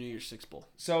to be in a New Year's Six Bowl.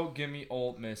 So give me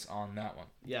Ole Miss on that one.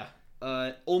 Yeah.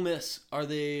 Ole Miss,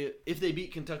 if they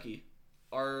beat Kentucky,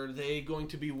 are they going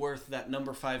to be worth that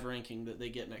number 5 ranking that they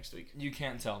get next week? You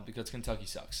can't tell because Kentucky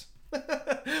sucks.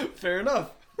 Fair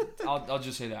enough. I'll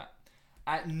just say that.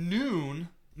 At noon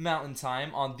Mountain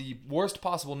Time on the worst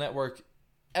possible network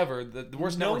ever, the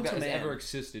worst network that has ever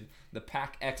existed, the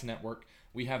Pac-X network,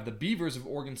 we have the Beavers of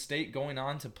Oregon State going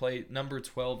on to play number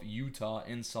 12 Utah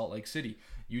in Salt Lake City.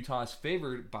 Utah is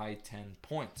favored by 10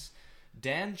 points.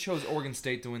 Dan chose Oregon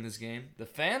State to win this game. The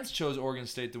fans chose Oregon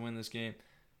State to win this game.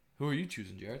 Who are you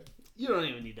choosing, Jared? You don't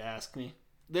even need to ask me.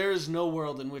 There is no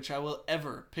world in which I will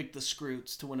ever pick the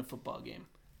Scroots to win a football game.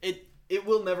 It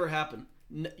will never happen.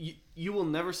 You will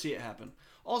never see it happen.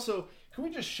 Also, can we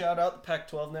just shout out the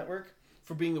Pac-12 network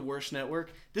for being the worst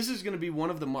network? This is going to be one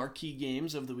of the marquee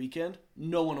games of the weekend.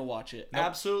 No one will watch it. Nope.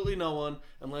 Absolutely no one,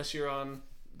 unless you're on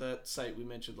that site we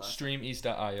mentioned last time.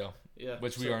 StreamEast.io,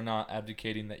 which we are not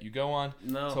advocating that you go on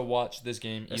to watch this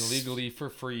game illegally for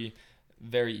free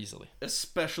very easily.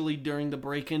 Especially during the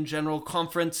break-in general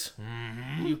conference.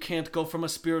 Mm-hmm. You can't go from a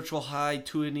spiritual high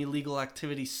to an illegal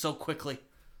activity so quickly.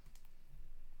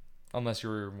 Unless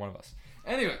you're one of us.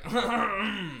 Anyway,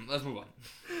 let's move on.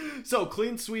 So,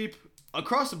 clean sweep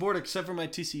across the board except for my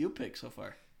TCU pick so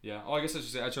far. Yeah. Oh, I guess I should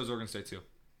say I chose Oregon State too.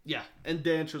 Yeah. And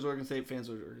Dan chose Oregon State, fans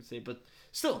chose Oregon State. But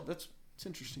still, it's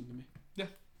interesting to me. Yeah.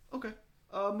 Okay.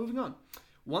 Moving on.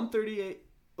 138.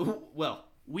 Well,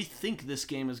 we think this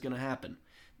game is going to happen.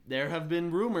 There have been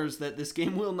rumors that this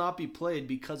game will not be played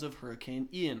because of Hurricane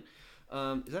Ian.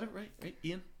 Is that it right? Right,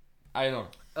 Ian? I don't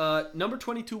know. Number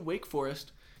 22, Wake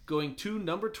Forest, going to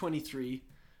number 23,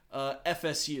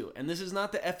 FSU. And this is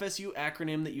not the FSU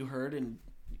acronym that you heard in,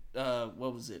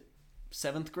 what was it,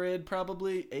 7th grade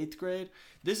probably, 8th grade?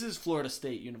 This is Florida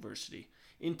State University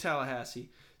in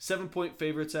Tallahassee. 7-point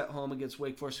favorites at home against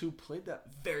Wake Forest, who played that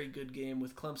very good game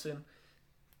with Clemson.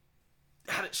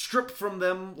 Had it stripped from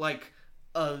them like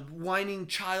a whining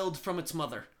child from its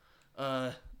mother.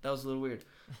 That was a little weird.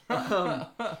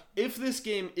 If this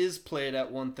game is played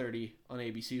at 1:30 on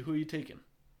ABC, who are you taking?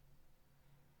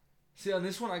 See, on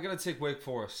this one, I got to take Wake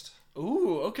Forest.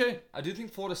 Ooh, okay. I do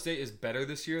think Florida State is better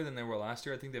this year than they were last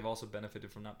year. I think they've also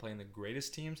benefited from not playing the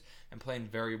greatest teams and playing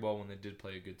very well when they did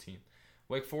play a good team.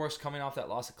 Wake Forest, coming off that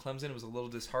loss at Clemson, was a little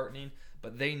disheartening,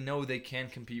 but they know they can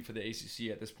compete for the ACC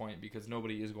at this point because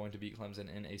nobody is going to beat Clemson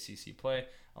in ACC play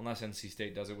unless NC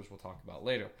State does it, which we'll talk about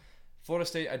later. Florida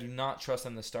State, I do not trust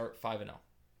them to start 5-0.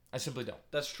 I simply don't.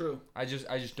 That's true. I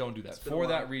just don't do that. For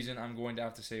that reason, I'm going to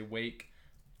have to say Wake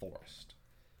Forest.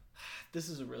 This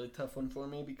is a really tough one for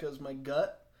me because my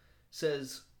gut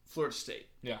says Florida State.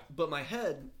 Yeah. But my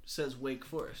head says Wake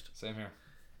Forest. Same here.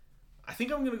 I think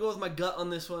I'm going to go with my gut on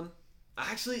this one.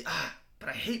 But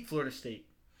I hate Florida State.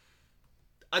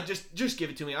 I just give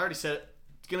it to me. I already said it.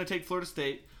 It's going to take Florida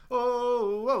State.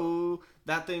 Oh,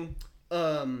 that thing.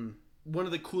 One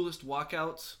of the coolest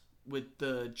walkouts with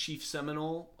the Chief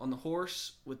Seminole on the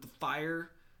horse with the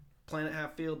fire. Planet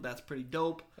Half Field. That's pretty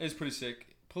dope. It's pretty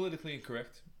sick. Politically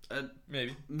incorrect.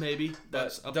 Maybe.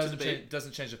 That's up to debate.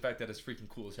 Doesn't change the fact that it's freaking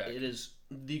cool as heck. It is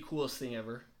the coolest thing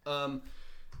ever.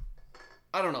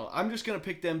 I don't know. I'm just going to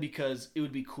pick them because it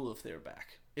would be cool if they were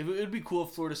back. It would be cool if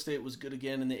Florida State was good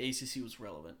again and the ACC was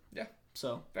relevant. Yeah.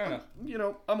 So, fair enough. I'm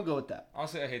going to go with that.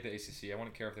 Honestly, I hate the ACC. I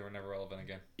wouldn't care if they were never relevant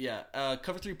again. Yeah.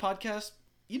 Cover 3 podcast,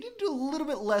 you need to do a little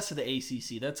bit less of the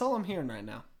ACC. That's all I'm hearing right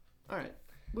now. All right.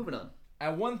 Moving on.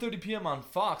 At 1:30 p.m. on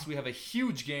Fox, we have a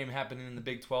huge game happening in the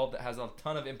Big 12 that has a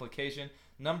ton of implication.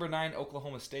 Number 9,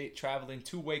 Oklahoma State, traveling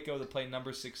to Waco to play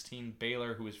number 16,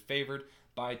 Baylor, who is favored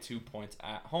by 2 points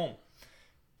at home.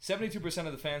 72%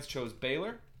 of the fans chose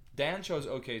Baylor. Dan chose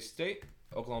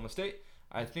Oklahoma State.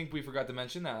 I think we forgot to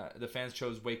mention that the fans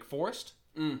chose Wake Forest.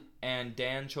 And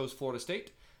Dan chose Florida State.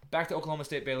 Back to Oklahoma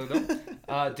State, Baylor,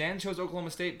 though. Dan chose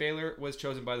Oklahoma State. Baylor was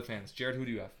chosen by the fans. Jared, who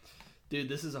do you have? Dude,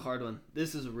 this is a hard one.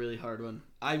 This is a really hard one.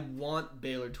 I want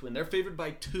Baylor to win. They're favored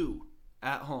by 2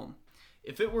 at home.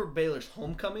 If it were Baylor's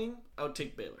homecoming, I would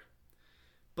take Baylor.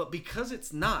 But because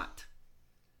it's not,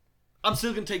 I'm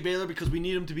still going to take Baylor because we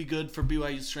need them to be good for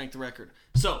BYU's strength of record.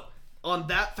 So, on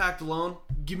that fact alone,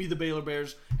 give me the Baylor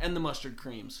Bears and the mustard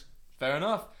creams. Fair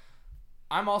enough.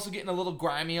 I'm also getting a little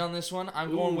grimy on this one.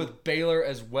 I'm going with Baylor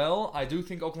as well. I do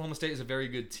think Oklahoma State is a very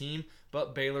good team,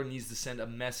 but Baylor needs to send a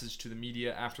message to the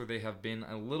media after they have been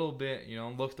a little bit,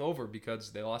 looked over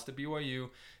because they lost to BYU,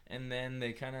 and then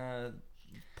they kind of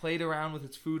played around with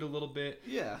its food a little bit.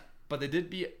 Yeah. But they did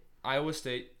beat Iowa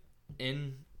State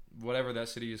in whatever that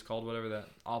city is called, whatever that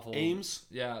awful... Ames?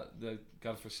 Yeah, the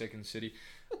godforsaken city.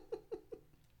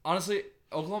 Honestly,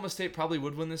 Oklahoma State probably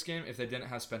would win this game if they didn't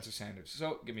have Spencer Sanders.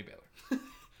 So, give me Baylor.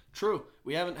 True.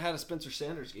 We haven't had a Spencer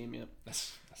Sanders game yet.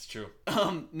 That's true.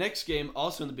 Next game,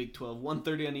 also in the Big 12,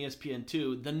 1:30 on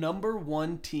ESPN2. The number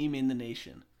 1 team in the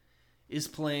nation is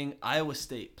playing Iowa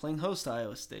State, playing host to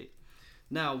Iowa State.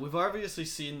 Now, we've obviously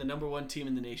seen the number 1 team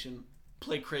in the nation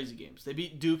play crazy games. They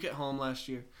beat Duke at home last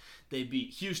year. They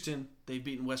beat Houston. They've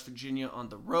beaten West Virginia on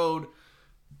the road.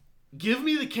 Give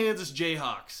me the Kansas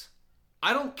Jayhawks.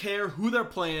 I don't care who they're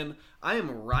playing. I am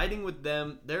riding with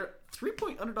them. They're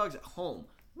 3-point underdogs at home.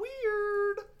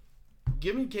 Weird.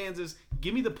 Give me Kansas.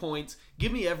 Give me the points.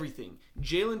 Give me everything.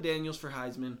 Jalen Daniels for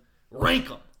Heisman. Rank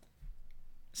them.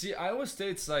 See, Iowa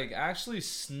State's actually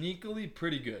sneakily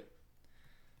pretty good.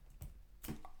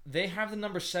 They have the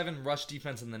number 7 rush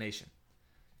defense in the nation.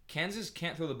 Kansas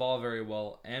can't throw the ball very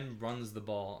well and runs the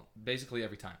ball basically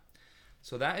every time.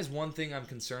 So that is one thing I'm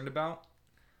concerned about.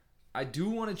 I do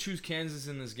want to choose Kansas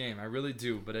in this game. I really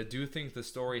do. But I do think the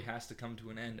story has to come to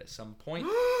an end at some point.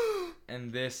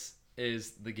 And this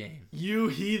is the game. You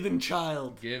heathen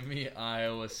child. Give me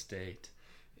Iowa State.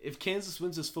 If Kansas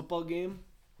wins this football game,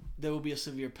 there will be a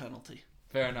severe penalty.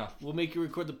 Fair enough. We'll make you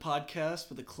record the podcast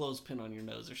with a clothespin on your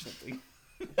nose or something.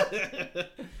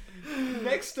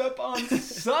 Next up on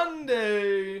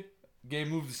Sunday. Game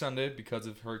moved to Sunday because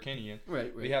of Hurricane Ian.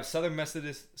 Right. We have Southern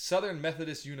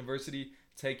Methodist University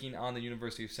taking on the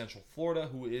University of Central Florida,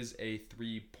 who is a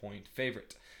 3-point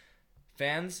favorite.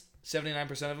 Fans,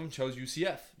 79% of them chose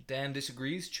UCF. Dan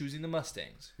disagrees, choosing the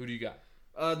Mustangs. Who do you got?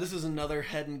 This is another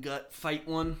head and gut fight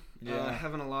one. Yeah.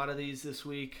 Having a lot of these this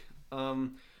week.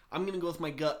 I'm going to go with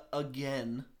my gut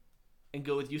again and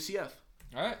go with UCF.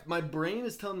 All right. My brain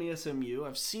is telling me SMU.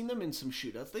 I've seen them in some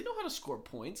shootouts. They know how to score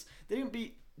points. They didn't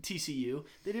beat TCU.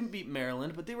 They didn't beat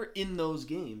Maryland, but they were in those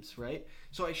games, right?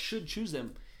 So I should choose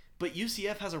them. But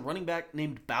UCF has a running back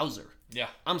named Bowser. Yeah.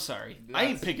 I'm sorry. I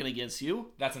ain't picking against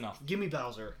you. That's enough. Give me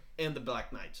Bowser and the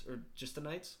Black Knights. Or just the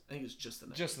Knights? I think it's just the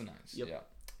Knights. Just the Knights, Yep.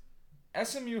 Yeah.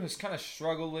 SMU has kind of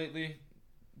struggled lately.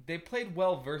 They played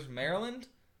well versus Maryland,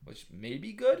 which may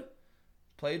be good.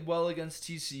 Played well against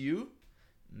TCU,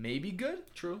 maybe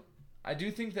good. True. I do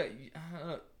think that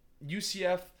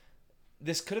UCF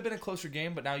this could have been a closer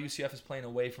game, but now UCF is playing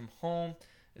away from home.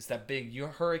 It's that big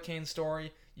hurricane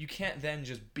story. You can't then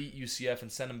just beat UCF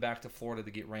and send them back to Florida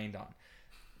to get rained on.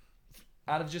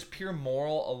 Out of just pure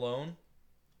moral alone,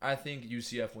 I think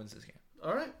UCF wins this game.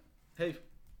 All right. Hey,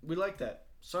 we like that.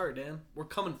 Sorry, Dan. We're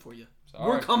coming for you. Sorry.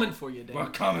 We're coming for you, Dan. We're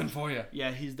coming for you.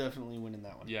 Yeah, he's definitely winning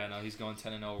that one. Yeah, no, he's going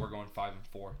 10-0. We're going 5-4.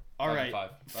 All right. 5-5.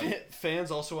 Right?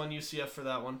 Fans also on UCF for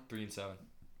that one.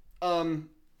 3-7.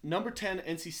 Number 10,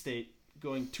 NC State,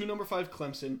 going to number 5,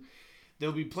 Clemson.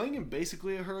 They'll be playing in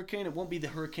basically a hurricane. It won't be the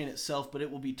hurricane itself, but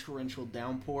it will be torrential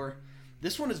downpour.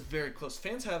 This one is very close.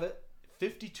 Fans have it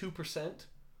 52%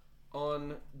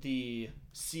 on the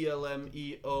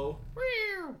CLMEO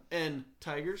and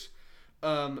Tigers.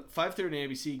 5:30 on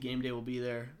ABC. Game day will be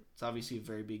there. It's obviously a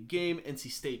very big game. NC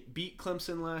State beat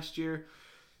Clemson last year.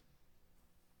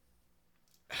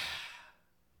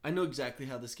 I know exactly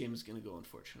how this game is going to go,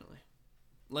 unfortunately.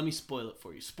 Let me spoil it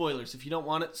for you. Spoilers. If you don't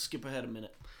want it, skip ahead a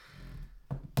minute.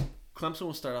 Clemson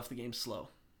will start off the game slow.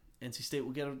 NC State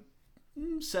will get a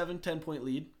 7-10 point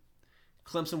lead.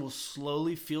 Clemson will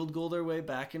slowly field goal their way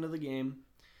back into the game.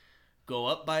 Go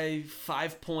up by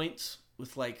 5 points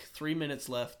with like 3 minutes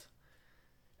left.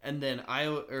 And then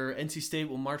NC State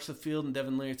will march the field and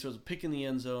Devin Leary throws a pick in the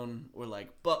end zone or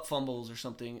like butt fumbles or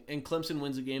something. And Clemson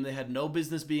wins the game they had no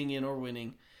business being in or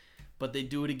winning. But they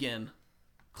do it again.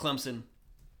 Clemson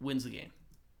wins the game.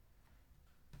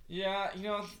 Yeah,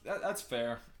 that's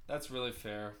fair. That's really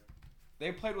fair.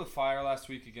 They played with fire last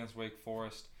week against Wake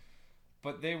Forest,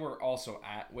 but they were also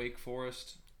at Wake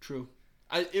Forest. True.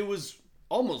 It was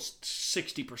almost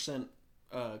 60%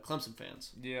 Clemson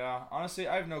fans. Yeah, honestly,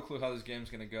 I have no clue how this game's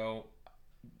going to go.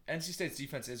 NC State's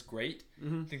defense is great.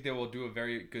 I think they will do a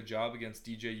very good job against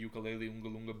DJ Ukulele Unga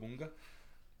Lunga Bunga.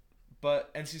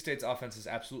 But NC State's offense is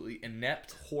absolutely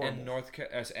inept. Horrible. And North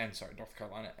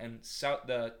Carolina. And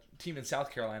the team in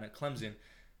South Carolina, Clemson,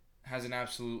 has an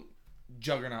absolute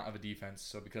juggernaut of a defense.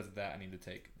 So because of that, I need to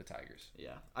take the Tigers.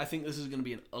 Yeah, I think this is going to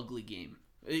be an ugly game.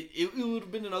 It would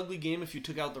have been an ugly game if you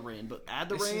took out the rain, but add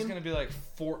the rain. This is going to be like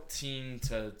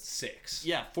 14-6.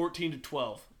 Yeah,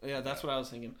 14-12. Yeah, that's what I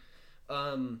was thinking.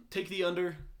 Take the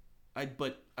under.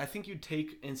 But I think you'd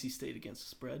take NC State against the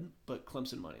spread, but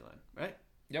Clemson money line, right?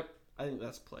 Yep. I think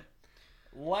that's a play.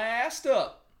 Last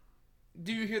up,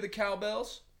 do you hear the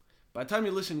cowbells? By the time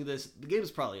you're listening to this, the game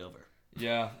is probably over.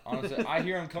 Yeah, honestly, I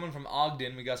hear them coming from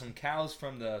Ogden. We got some cows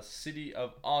from the city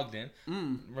of Ogden.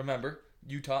 Remember,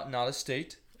 Utah, not a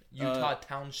state. Utah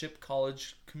Township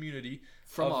College community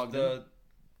from of Ogden.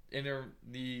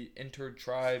 The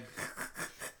intertribe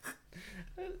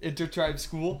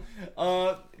school.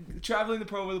 Traveling the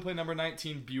Pro to play number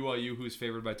 19 BYU, who is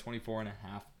favored by 24.5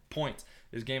 points.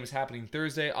 This game is happening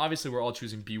Thursday. Obviously, we're all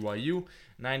choosing BYU.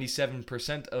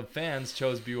 97% of fans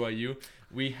chose BYU.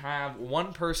 We have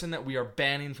one person that we are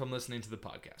banning from listening to the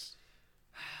podcast.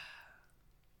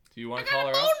 Do you want to call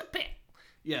her out?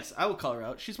 Yes, I will call her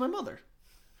out. She's my mother.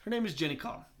 Her name is Jenny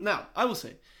Cobb. Now, I will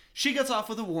say, she gets off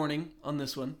with a warning on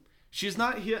this one. She is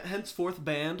not henceforth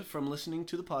banned from listening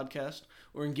to the podcast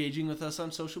or engaging with us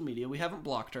on social media. We haven't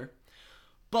blocked her.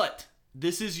 But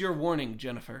this is your warning,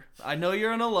 Jennifer. I know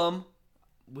you're an alum.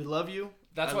 We love you.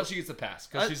 That's why she gets the pass,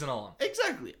 because she's an alum.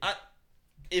 Exactly.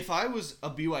 If I was a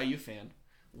BYU fan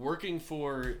working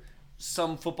for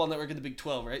some football network in the Big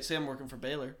 12, right? Say I'm working for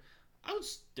Baylor. I would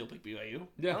still pick BYU.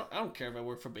 Yeah. I don't care if I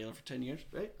work for Baylor for 10 years,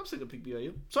 right? I'm still going to pick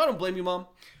BYU. So I don't blame you, Mom.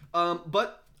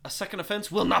 But a second offense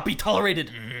will not be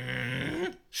tolerated.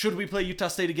 Should we play Utah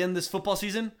State again this football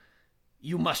season?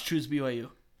 You must choose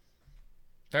BYU.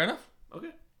 Fair enough.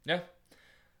 Okay. Yeah.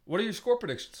 What are your score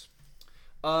predictions?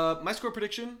 My score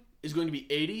prediction is going to be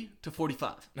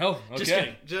 80-45. No,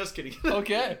 okay. Just kidding.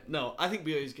 Okay. No, I think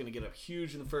BYU is going to get up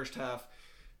huge in the first half,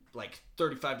 like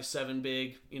 35-7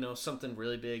 big, something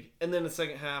really big. And then the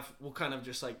second half, we'll kind of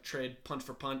just like trade punch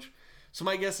for punch. So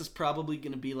my guess is probably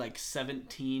going to be like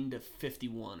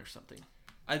 17-51 or something.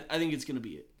 I think it's going to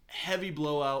be a heavy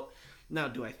blowout. Now,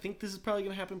 do I think this is probably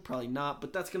going to happen? Probably not,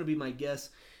 but that's going to be my guess.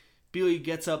 BYU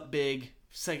gets up big,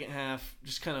 second half,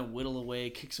 just kind of whittle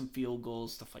away, kick some field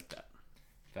goals, stuff like that.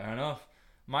 Fair enough.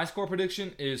 My score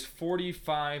prediction is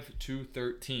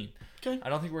 45-13. Okay. I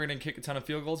don't think we're going to kick a ton of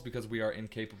field goals because we are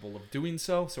incapable of doing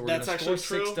so. So we're going to score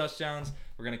 6 touchdowns.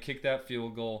 We're going to kick that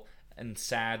field goal in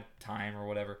sad time or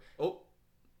whatever. Oh.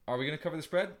 Are we going to cover the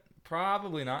spread?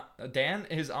 Probably not. Dan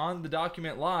is on the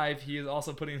document live. He is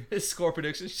also putting his score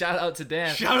prediction. Shout out to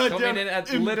Dan. Shout out coming Dan. in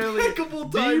at literally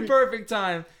the perfect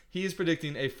time. He is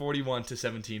predicting a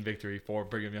 41-17 victory for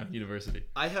Brigham Young University.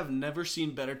 I have never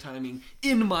seen better timing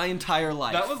in my entire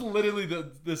life. That was literally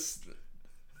this.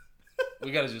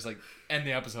 We gotta just end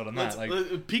the episode on that. Let's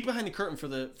peek behind the curtain for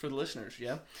the listeners.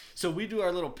 Yeah. So we do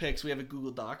our little picks. We have a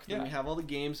Google Doc. Then we have all the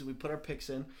games and we put our picks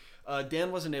in.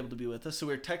 Dan wasn't able to be with us, so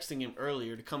we were texting him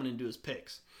earlier to come in and do his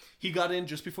picks. He got in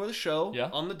just before the show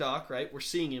on the doc. Right, we're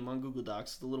seeing him on Google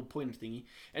Docs, the little pointer thingy,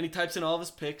 and he types in all of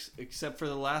his picks except for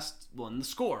the last one, the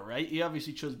score. Right, he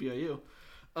obviously chose BYU,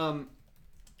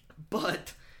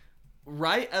 but.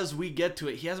 Right as we get to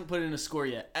it, he hasn't put in a score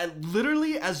yet.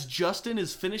 Literally, as Justin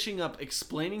is finishing up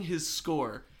explaining his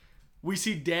score, we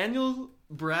see Daniel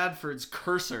Bradford's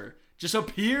cursor just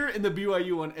appear in the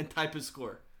BYU one and type his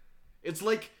score. It's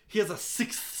like he has a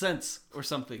sixth sense or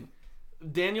something.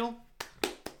 Daniel,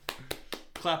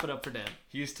 clap it up for Dan.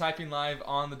 He is typing live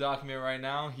on the document right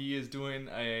now. He is doing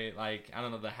a,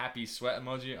 the happy sweat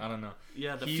emoji. I don't know.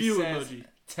 Yeah, the he says, emoji.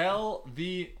 Tell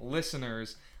the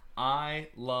listeners... I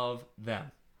love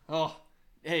them. Oh,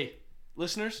 hey,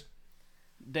 listeners,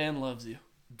 Dan loves you.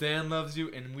 Dan loves you,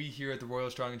 and we here at the Royal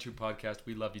Strong and True podcast,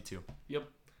 we love you too. Yep.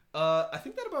 I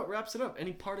think that about wraps it up.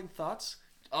 Any parting thoughts?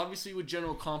 Obviously, with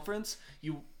General Conference,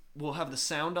 you will have the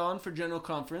sound on for General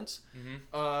Conference.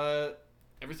 Mm-hmm.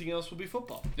 Everything else will be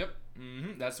football. Yep.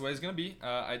 Mm-hmm. That's the way it's going to be.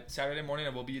 Saturday morning, I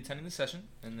will be attending the session,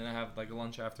 and then I have a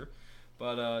lunch after.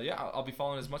 But, I'll be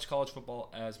following as much college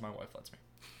football as my wife lets me.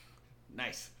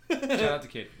 Nice. Shout out to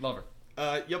Kate. Love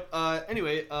her. Yep.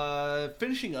 Anyway,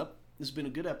 finishing up. This has been a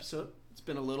good episode. It's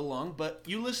been a little long, but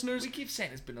you listeners... We keep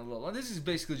saying it's been a little long. This is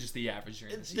basically just the average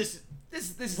during the season.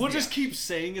 We'll just keep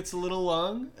saying it's a little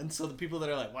long, and so the people that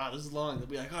are like, wow, this is long, they'll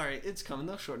be like, all right, it's coming.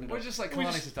 They'll shorten it up. We're just like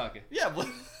Kalani Sitake. Yeah. Well,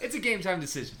 it's a game time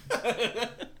decision.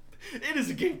 It is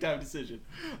a game time decision.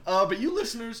 But you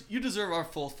listeners, you deserve our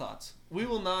full thoughts. We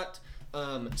will not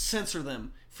censor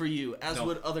them for you, as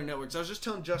would other networks. I was just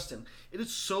telling Justin, it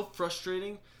is so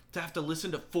frustrating to have to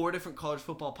listen to 4 different college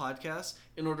football podcasts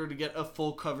in order to get a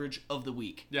full coverage of the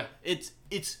week. Yeah. It's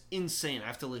insane. I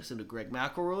have to listen to Greg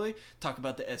McElroy talk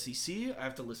about the SEC. I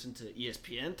have to listen to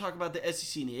ESPN talk about the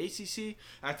SEC and the ACC.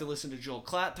 I have to listen to Joel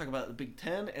Klatt talk about the Big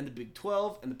 10 and the Big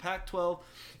 12 and the Pac-12.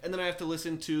 And then I have to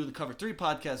listen to the Cover 3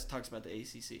 podcast that talks about the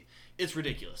ACC. It's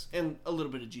ridiculous. And a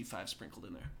little bit of G5 sprinkled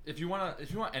in there. If you want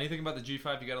anything about the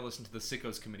G5, you got to listen to the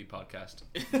Sickos Committee podcast.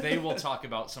 They will talk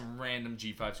about some random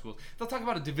G5 schools. They'll talk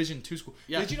about a Division II school.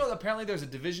 Yeah. Did you know that apparently there's a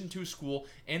Division II school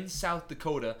in South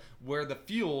Dakota where the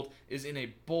field is in a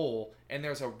bowl and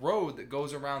there's a road that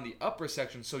goes around the upper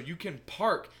section so you can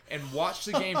park and watch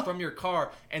the game from your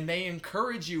car, and they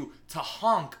encourage you to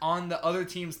honk on the other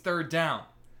team's third down.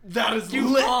 That is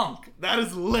lit. Honk. That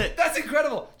is lit. That's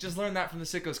incredible. Just learned that from the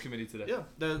Sickos Committee today.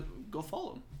 Yeah, go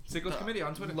follow them. Sickos Committee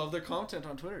on Twitter. Love their content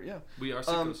on Twitter, yeah. We are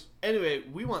Sickos. Anyway,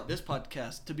 we want this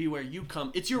podcast to be where you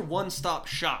come. It's your one-stop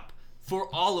shop for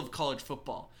all of college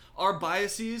football. Our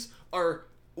biases are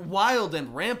wild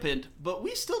and rampant, but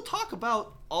we still talk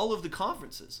about all of the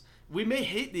conferences. We may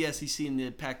hate the SEC and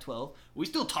the Pac-12. We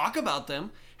still talk about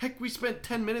them. Heck, we spent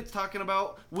 10 minutes talking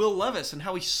about Will Levis and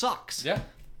how he sucks. Yeah.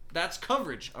 That's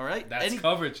coverage, all right? That's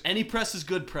coverage. Any press is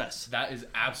good press. That is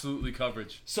absolutely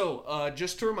coverage. So,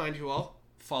 just to remind you all,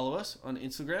 follow us on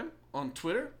Instagram, on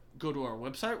Twitter. Go to our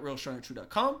website,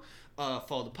 realstrongandtrue.com.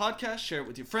 Follow the podcast. Share it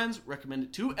with your friends. Recommend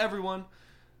it to everyone.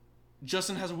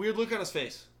 Justin has a weird look on his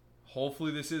face.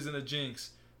 Hopefully this isn't a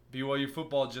jinx. BYU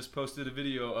football just posted a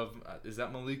video of, is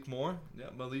that Malik Moore? Yeah,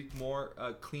 Malik Moore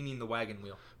cleaning the wagon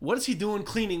wheel. What is he doing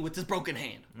cleaning with his broken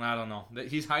hand? I don't know.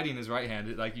 He's hiding his right hand.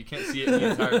 You can't see it in the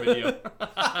entire video.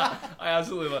 I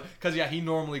absolutely love it. Because, he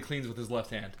normally cleans with his left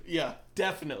hand. Yeah,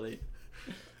 definitely.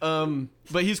 But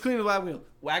he's cleaning the wagon wheel.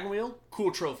 Wagon wheel,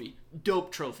 cool trophy.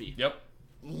 Dope trophy. Yep.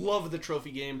 Love the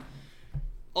trophy game.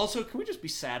 Also, can we just be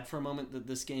sad for a moment that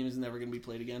this game is never going to be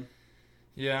played again?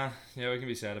 Yeah, we can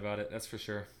be sad about it. That's for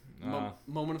sure.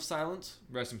 Moment of silence.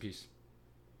 Rest in peace.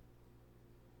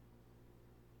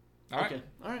 All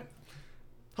right.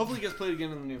 Hopefully it gets played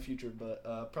again in the near future,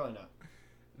 but probably not.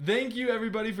 Thank you,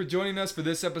 everybody, for joining us for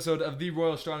this episode of the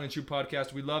Royal Strong and True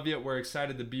podcast. We love you. We're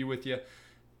excited to be with you.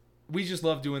 We just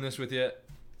love doing this with you.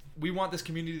 We want this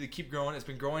community to keep growing. It's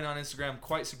been growing on Instagram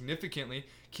quite significantly.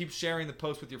 Keep sharing the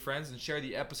posts with your friends and share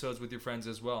the episodes with your friends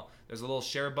as well. There's a little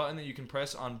share button that you can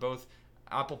press on both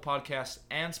Apple Podcasts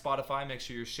and Spotify. Make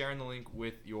sure you're sharing the link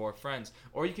with your friends.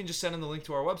 Or you can just send them the link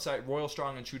to our website,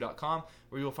 royalstrongandtrue.com,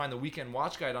 where you will find the weekend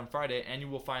watch guide on Friday, and you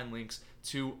will find links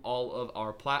to all of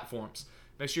our platforms.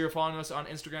 Make sure you're following us on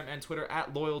Instagram and Twitter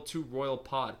at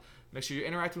loyal2royalpod. Make sure you're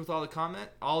interacting with all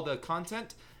the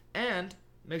content, and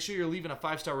make sure you're leaving a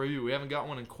 5-star review. We haven't got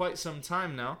one in quite some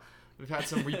time now. We've had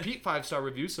some repeat 5-star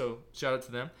reviews, so shout out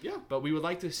to them. Yeah. But we would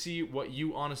like to see what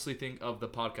you honestly think of the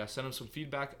podcast. Send them some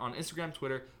feedback on Instagram,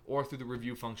 Twitter, or through the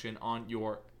review function on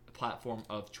your platform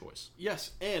of choice.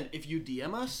 Yes, and if you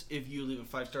DM us, if you leave a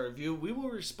 5-star review, we will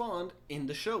respond in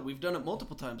the show. We've done it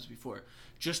multiple times before.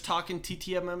 Just talking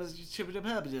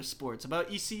TTM sports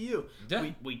about ECU.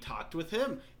 Yeah. We talked with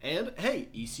him, and hey,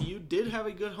 ECU did have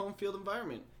a good home field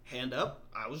environment. Hand up,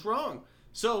 I was wrong.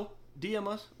 So DM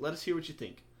us, let us hear what you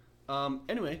think.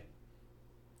 Anyway,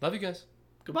 Love you guys.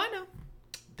 goodbye now.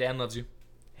 Dan loves you.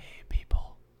 Hey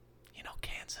people, you know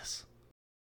Kansas.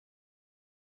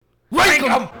 Rank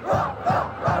 'em!